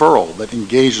conferral that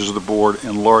engages the board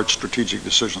in large strategic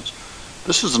decisions.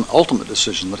 This is an ultimate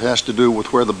decision that has to do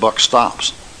with where the buck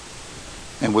stops,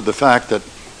 and with the fact that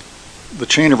the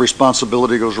chain of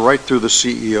responsibility goes right through the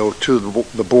CEO to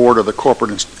the board or the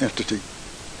corporate entity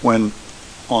when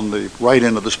on the right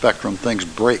end of the spectrum things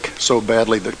break so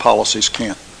badly that policies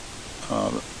can't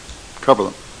cover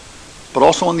them. But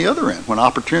also on the other end, when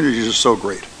opportunities are so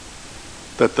great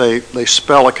that they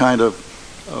spell a kind of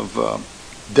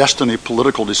destiny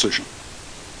political decision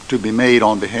to be made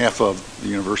on behalf of the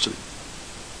university.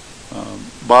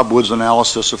 Bob Wood's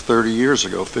analysis of 30 years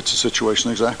ago fits the situation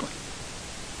exactly.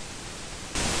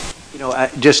 You know,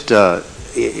 the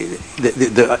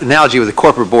analogy with the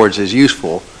corporate boards is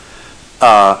useful.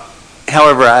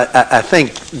 However, I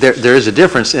think there is a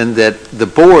difference in that the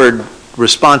board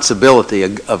responsibility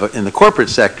in the corporate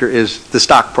sector is the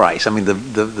stock price. I mean,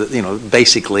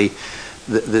 basically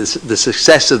the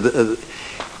success of the.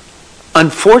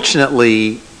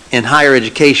 Unfortunately, in higher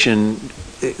education,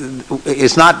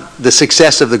 it's not the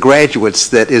success of the graduates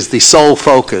that is the sole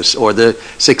focus, or the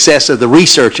success of the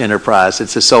research enterprise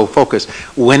that's the sole focus.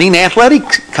 Winning athletic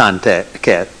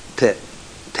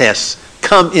tests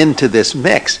come into this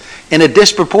mix in a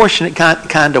disproportionate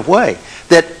kind of way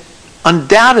that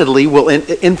undoubtedly will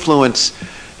influence,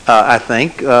 I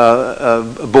think,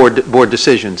 board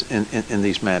decisions in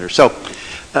these matters. So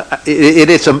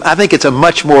I think it's a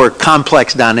much more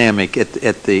complex dynamic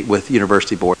with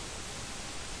university board.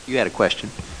 You had a question.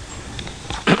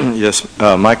 Yes,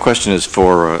 my question is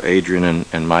for Adrian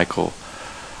and Michael.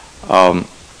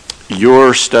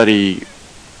 Your study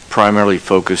primarily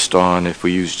focused on, if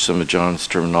we used some of John's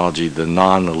terminology, the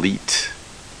non-elite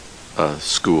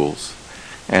schools,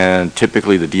 and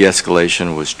typically the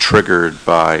de-escalation was triggered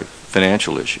by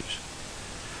financial issues.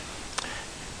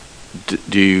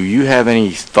 Do you have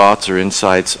any thoughts or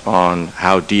insights on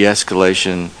how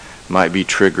de-escalation might be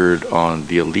triggered on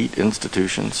the elite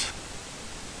institutions?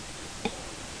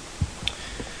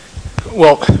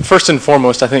 Well, first and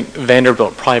foremost, I think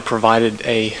Vanderbilt probably provided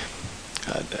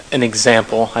an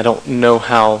example. I don't know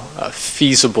how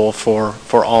feasible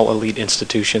for all elite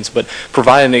institutions, but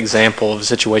provide an example of a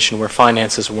situation where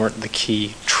finances weren't the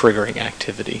key triggering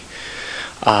activity.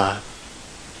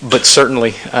 But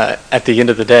certainly, at the end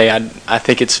of the day, I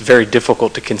think it's very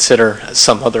difficult to consider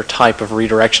some other type of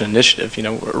redirection initiative. You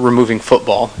know, removing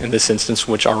football in this instance,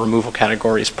 which our removal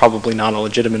category is probably not a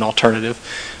legitimate alternative,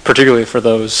 particularly for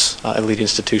those elite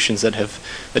institutions that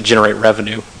generate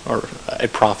revenue or a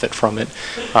profit from it.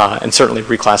 And certainly,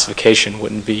 reclassification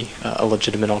wouldn't be a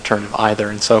legitimate alternative either.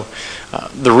 And so,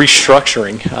 the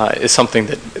restructuring is something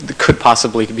that could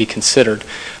possibly be considered.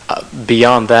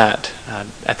 Beyond that,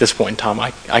 at this point in time,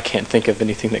 I can't think of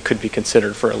anything that could be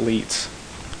considered for elites.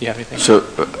 You have anything? So,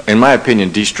 in my opinion,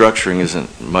 destructuring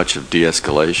isn't much of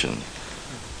de-escalation.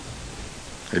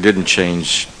 It didn't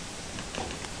change.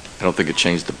 I don't think it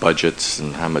changed the budgets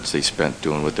and how much they spent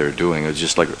doing what they were doing. It was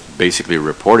just like basically a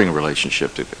reporting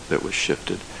relationship that was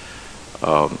shifted.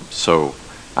 So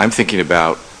I'm thinking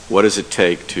about what does it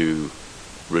take to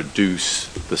reduce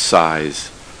the size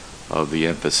of the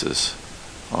emphasis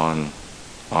on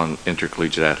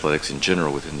intercollegiate athletics in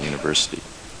general within the university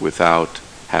without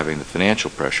having the financial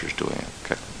pressures doing it.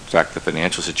 Okay. In fact, the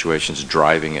financial situation is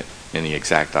driving it in the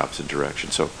exact opposite direction.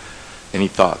 So any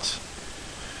thoughts?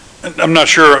 I'm not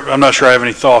sure I have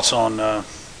any thoughts on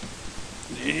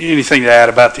anything to add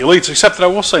about the elites, except that I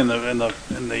will say in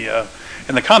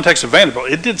the context of Vanderbilt,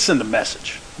 it did send a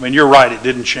message. I mean, you're right; it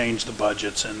didn't change the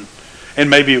budgets, and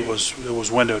maybe it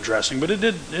was window dressing, but it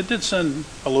did send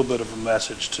a little bit of a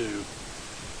message to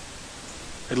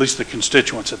at least the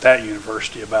constituents at that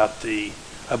university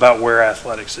about where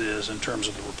athletics is in terms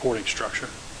of the reporting structure.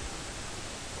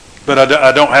 But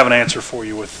I don't have an answer for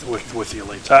you with the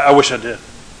elites. I wish I did.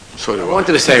 So I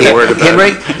wanted to say a word about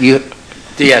Henry,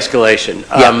 de-escalation.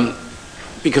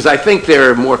 Because I think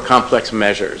there are more complex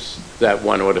measures that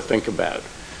one ought to think about.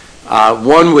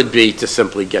 One would be to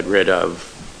simply get rid of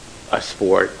a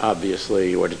sport,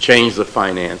 obviously, or to change the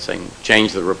financing,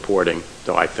 change the reporting,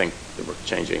 though I think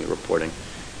changing the reporting,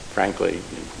 frankly,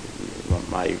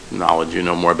 my knowledge, you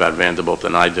know more about Vanderbilt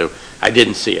than I do. I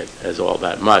didn't see it as all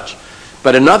that much.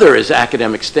 But another is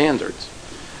academic standards.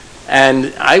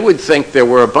 And I would think there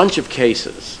were a bunch of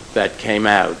cases that came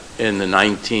out in the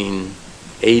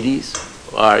 1980s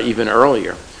or even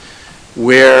earlier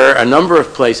where a number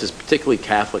of places, particularly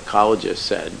Catholic colleges,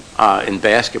 said in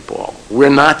basketball, we're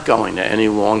not going to any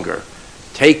longer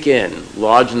take in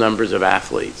large numbers of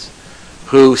athletes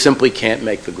who simply can't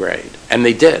make the grade. And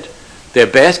they did. Their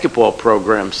basketball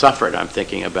program suffered. I'm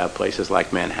thinking about places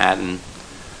like Manhattan,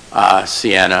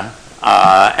 Siena,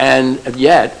 and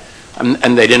yet,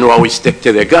 and they didn't always stick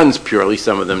to their guns purely.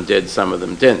 Some of them did, some of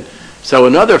them didn't. So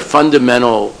another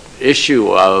fundamental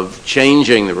issue of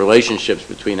changing the relationships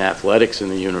between athletics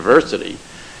and the university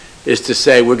is to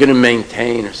say we're going to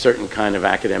maintain a certain kind of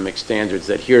academic standards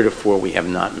that heretofore we have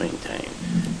not maintained.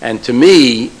 And to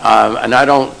me, and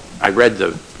I read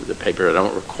the paper, I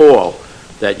don't recall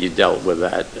that you dealt with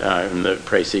that in the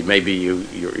Précis. Maybe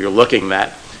you're looking at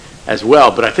that as well,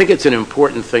 but I think it's an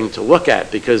important thing to look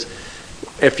at because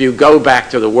if you go back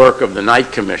to the work of the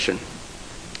Knight Commission,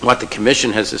 what the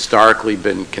Commission has historically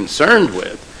been concerned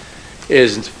with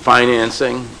is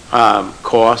financing,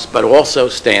 costs, but also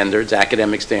standards,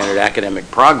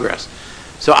 academic progress.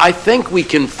 So I think we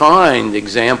can find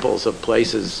examples of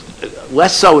places,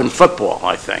 less so in football,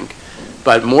 I think,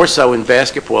 but more so in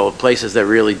basketball, of places that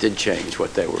really did change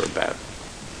what they were about.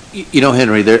 You know,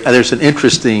 Henry, there's an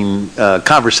interesting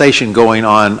conversation going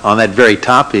on that very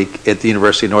topic at the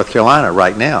University of North Carolina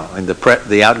right now. And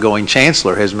the outgoing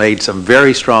chancellor has made some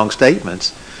very strong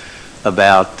statements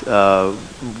about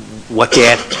what the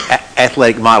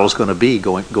athletic model is going to be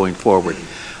going forward.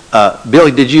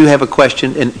 Billy, did you have a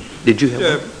question? And did you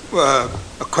have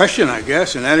a question, I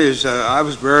guess, and that is I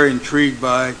was very intrigued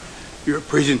by your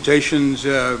presentations,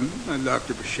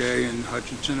 Dr. Bechet and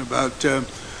Hutchinson, about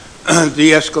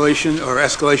de-escalation or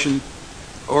escalation,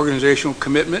 organizational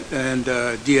commitment, and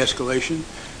de-escalation.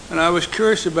 And I was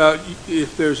curious about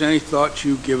if there's any thoughts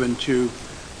you've given to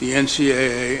the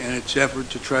NCAA and its effort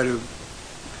to try to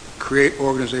create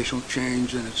organizational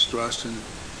change and its thrust and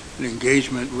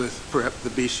engagement with perhaps the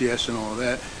BCS and all of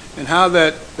that, and how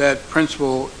that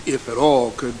principle, if at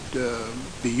all, could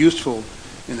be useful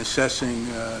in assessing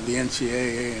the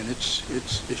NCAA and its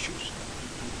issues.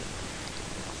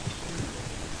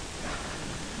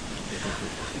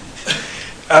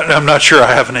 I'm not sure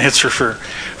I have an answer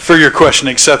for your question,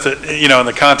 except that, you know, in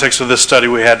the context of this study,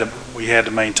 we had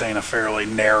to maintain a fairly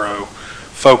narrow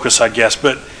focus, I guess.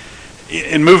 But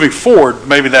in moving forward,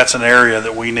 maybe that's an area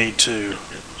that we need to,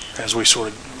 as we sort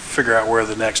of figure out where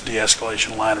the next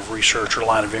de-escalation line of research or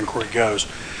line of inquiry goes,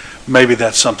 maybe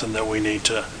that's something that we need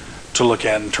to look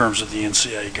at in terms of the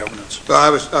NCAA governance. So I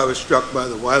was struck by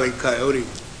the Wile E. Coyote.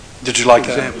 Did you like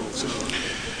example, that? so.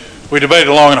 We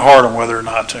debated long and hard on whether or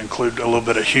not to include a little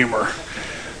bit of humor,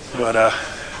 but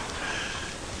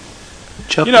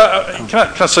you know, can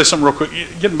I say something real quick?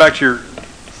 Getting back to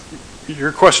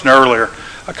your question earlier,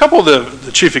 a couple of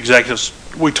the chief executives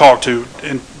we talked to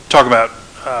and talk about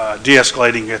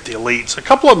de-escalating at the elites. A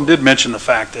couple of them did mention the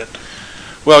fact that,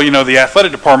 well, you know, the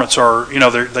athletic departments are, you know,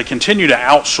 they continue to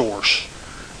outsource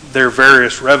their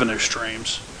various revenue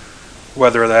streams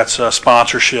whether that's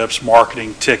sponsorships,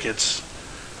 marketing, tickets.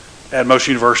 At most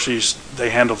universities, they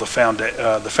handle the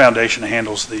foundation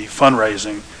handles the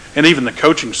fundraising and even the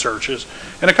coaching searches.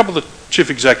 And a couple of the chief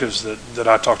executives that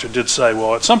I talked to did say,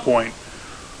 well, at some point,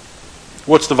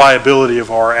 what's the viability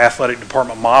of our athletic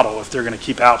department model if they're going to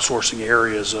keep outsourcing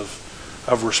areas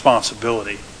of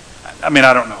responsibility? I mean,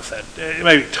 I don't know if that, it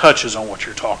maybe touches on what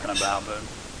you're talking about, but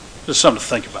just something to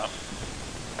think about.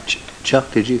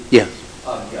 Chuck, did you? Yeah.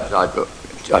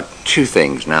 Two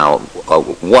things now.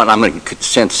 One, I'm going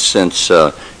to, since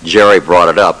Jerry brought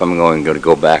it up, I'm going to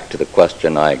go back to the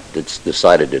question I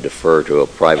decided to defer to a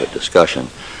private discussion,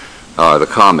 the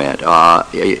comment.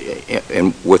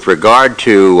 And with regard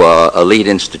to elite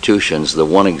institutions, the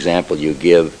one example you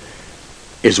give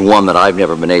is one that I've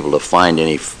never been able to find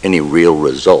any real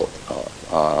result.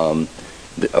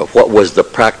 What was the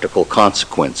practical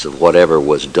consequence of whatever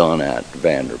was done at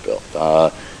Vanderbilt?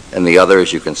 And the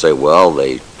others, you can say, well,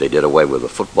 they did away with the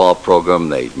football program.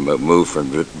 They moved from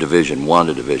Division I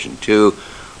to Division II.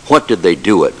 What did they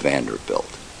do at Vanderbilt?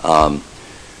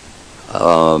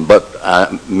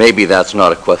 But maybe that's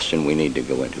not a question we need to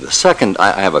go into. The second,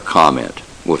 I have a comment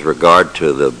with regard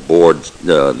to the board,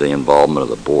 the involvement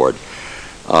of the board.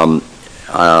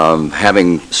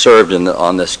 Having served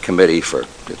on this committee for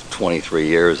 23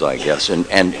 years, I guess,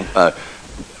 and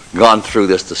gone through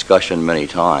this discussion many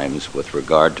times with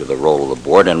regard to the role of the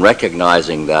board and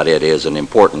recognizing that it is an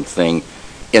important thing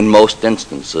in most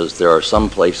instances. There are some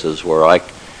places where I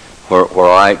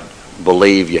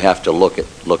believe you have to look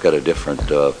at a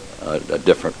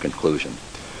different conclusion.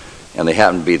 And they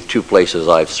happen to be the two places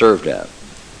I've served at.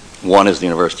 One is the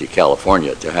University of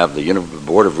California. To have the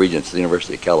Board of Regents of the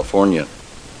University of California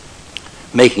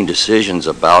making decisions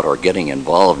about or getting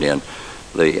involved in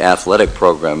the athletic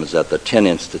programs at the 10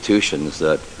 institutions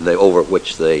over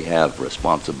which they have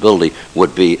responsibility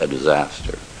would be a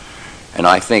disaster. And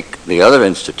I think the other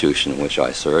institution in which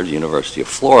I served, the University of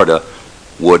Florida,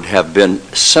 would have been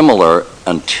similar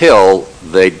until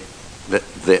the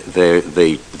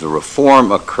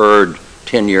reform occurred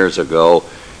 10 years ago,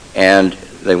 and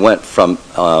they went from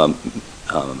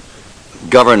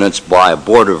governance by a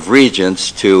board of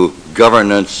regents to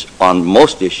governance on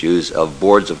most issues of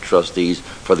boards of trustees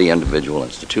for the individual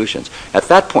institutions. At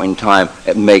that point in time,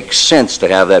 it makes sense to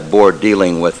have that board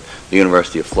dealing with the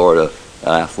University of Florida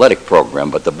athletic program,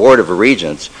 but the board of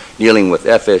regents dealing with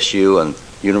FSU and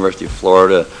University of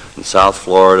Florida and South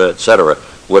Florida, et cetera,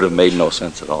 would have made no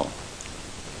sense at all.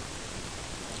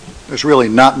 There's really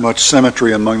not much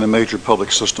symmetry among the major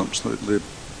public systems. The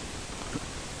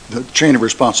chain of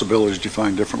responsibility is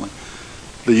defined differently.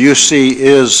 The UC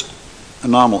is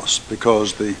anomalous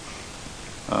because the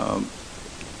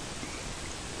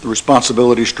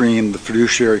responsibility stream, the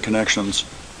fiduciary connections,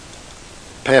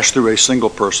 pass through a single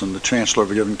person, the chancellor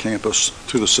of a given campus,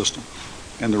 to the system.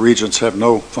 And the regents have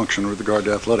no function with regard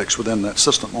to athletics within that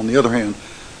system. On the other hand,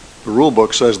 the rule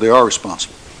book says they are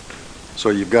responsible. So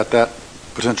you've got that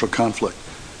potential conflict.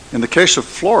 In the case of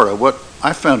Florida, what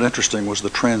I found interesting was the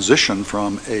transition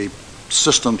from a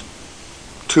system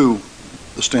to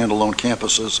the standalone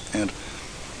campuses, and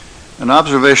an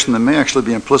observation that may actually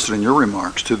be implicit in your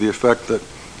remarks to the effect that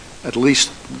at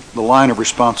least the line of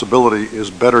responsibility is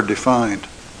better defined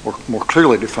or more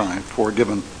clearly defined for a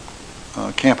given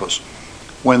campus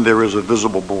when there is a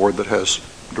visible board that has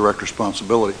direct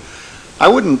responsibility. I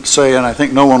wouldn't say, and I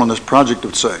think no one on this project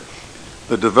would say,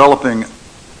 that developing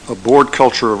a board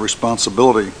culture of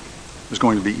responsibility is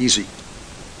going to be easy.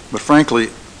 But frankly,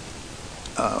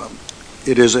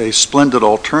 it is a splendid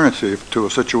alternative to a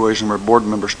situation where board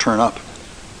members turn up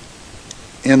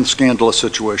in scandalous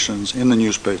situations in the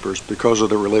newspapers because of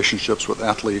their relationships with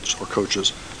athletes or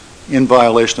coaches in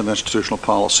violation of institutional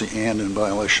policy and in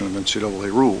violation of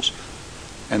NCAA rules.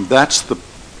 And that's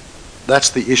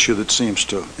the issue that seems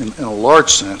to, in a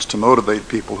large sense, to motivate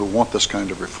people who want this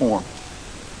kind of reform.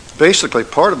 Basically,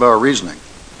 part of our reasoning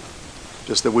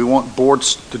is that we want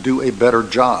boards to do a better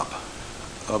job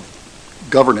of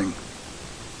governing,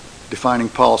 defining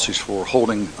policies for,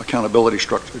 holding accountability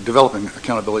structure, developing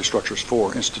accountability structures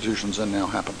for institutions, and now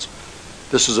happens.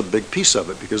 This is a big piece of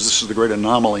it because this is the great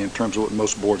anomaly in terms of what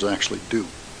most boards actually do.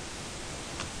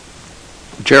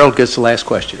 Gerald gets the last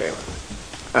question.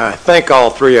 Thank all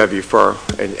three of you for,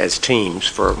 as teams,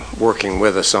 for working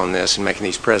with us on this and making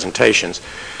these presentations.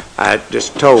 I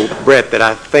just told Brett that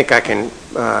I think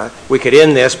we could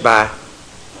end this by,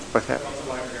 what's that?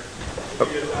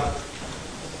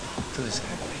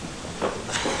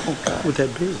 What would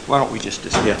that be? Why don't we just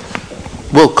discuss? Yeah.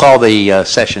 We'll call the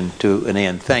session to an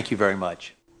end. Thank you very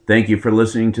much. Thank you for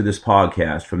listening to this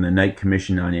podcast from the Knight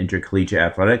Commission on Intercollegiate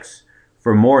Athletics.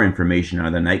 For more information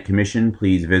on the Knight Commission,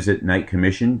 please visit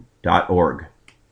knightcommission.org.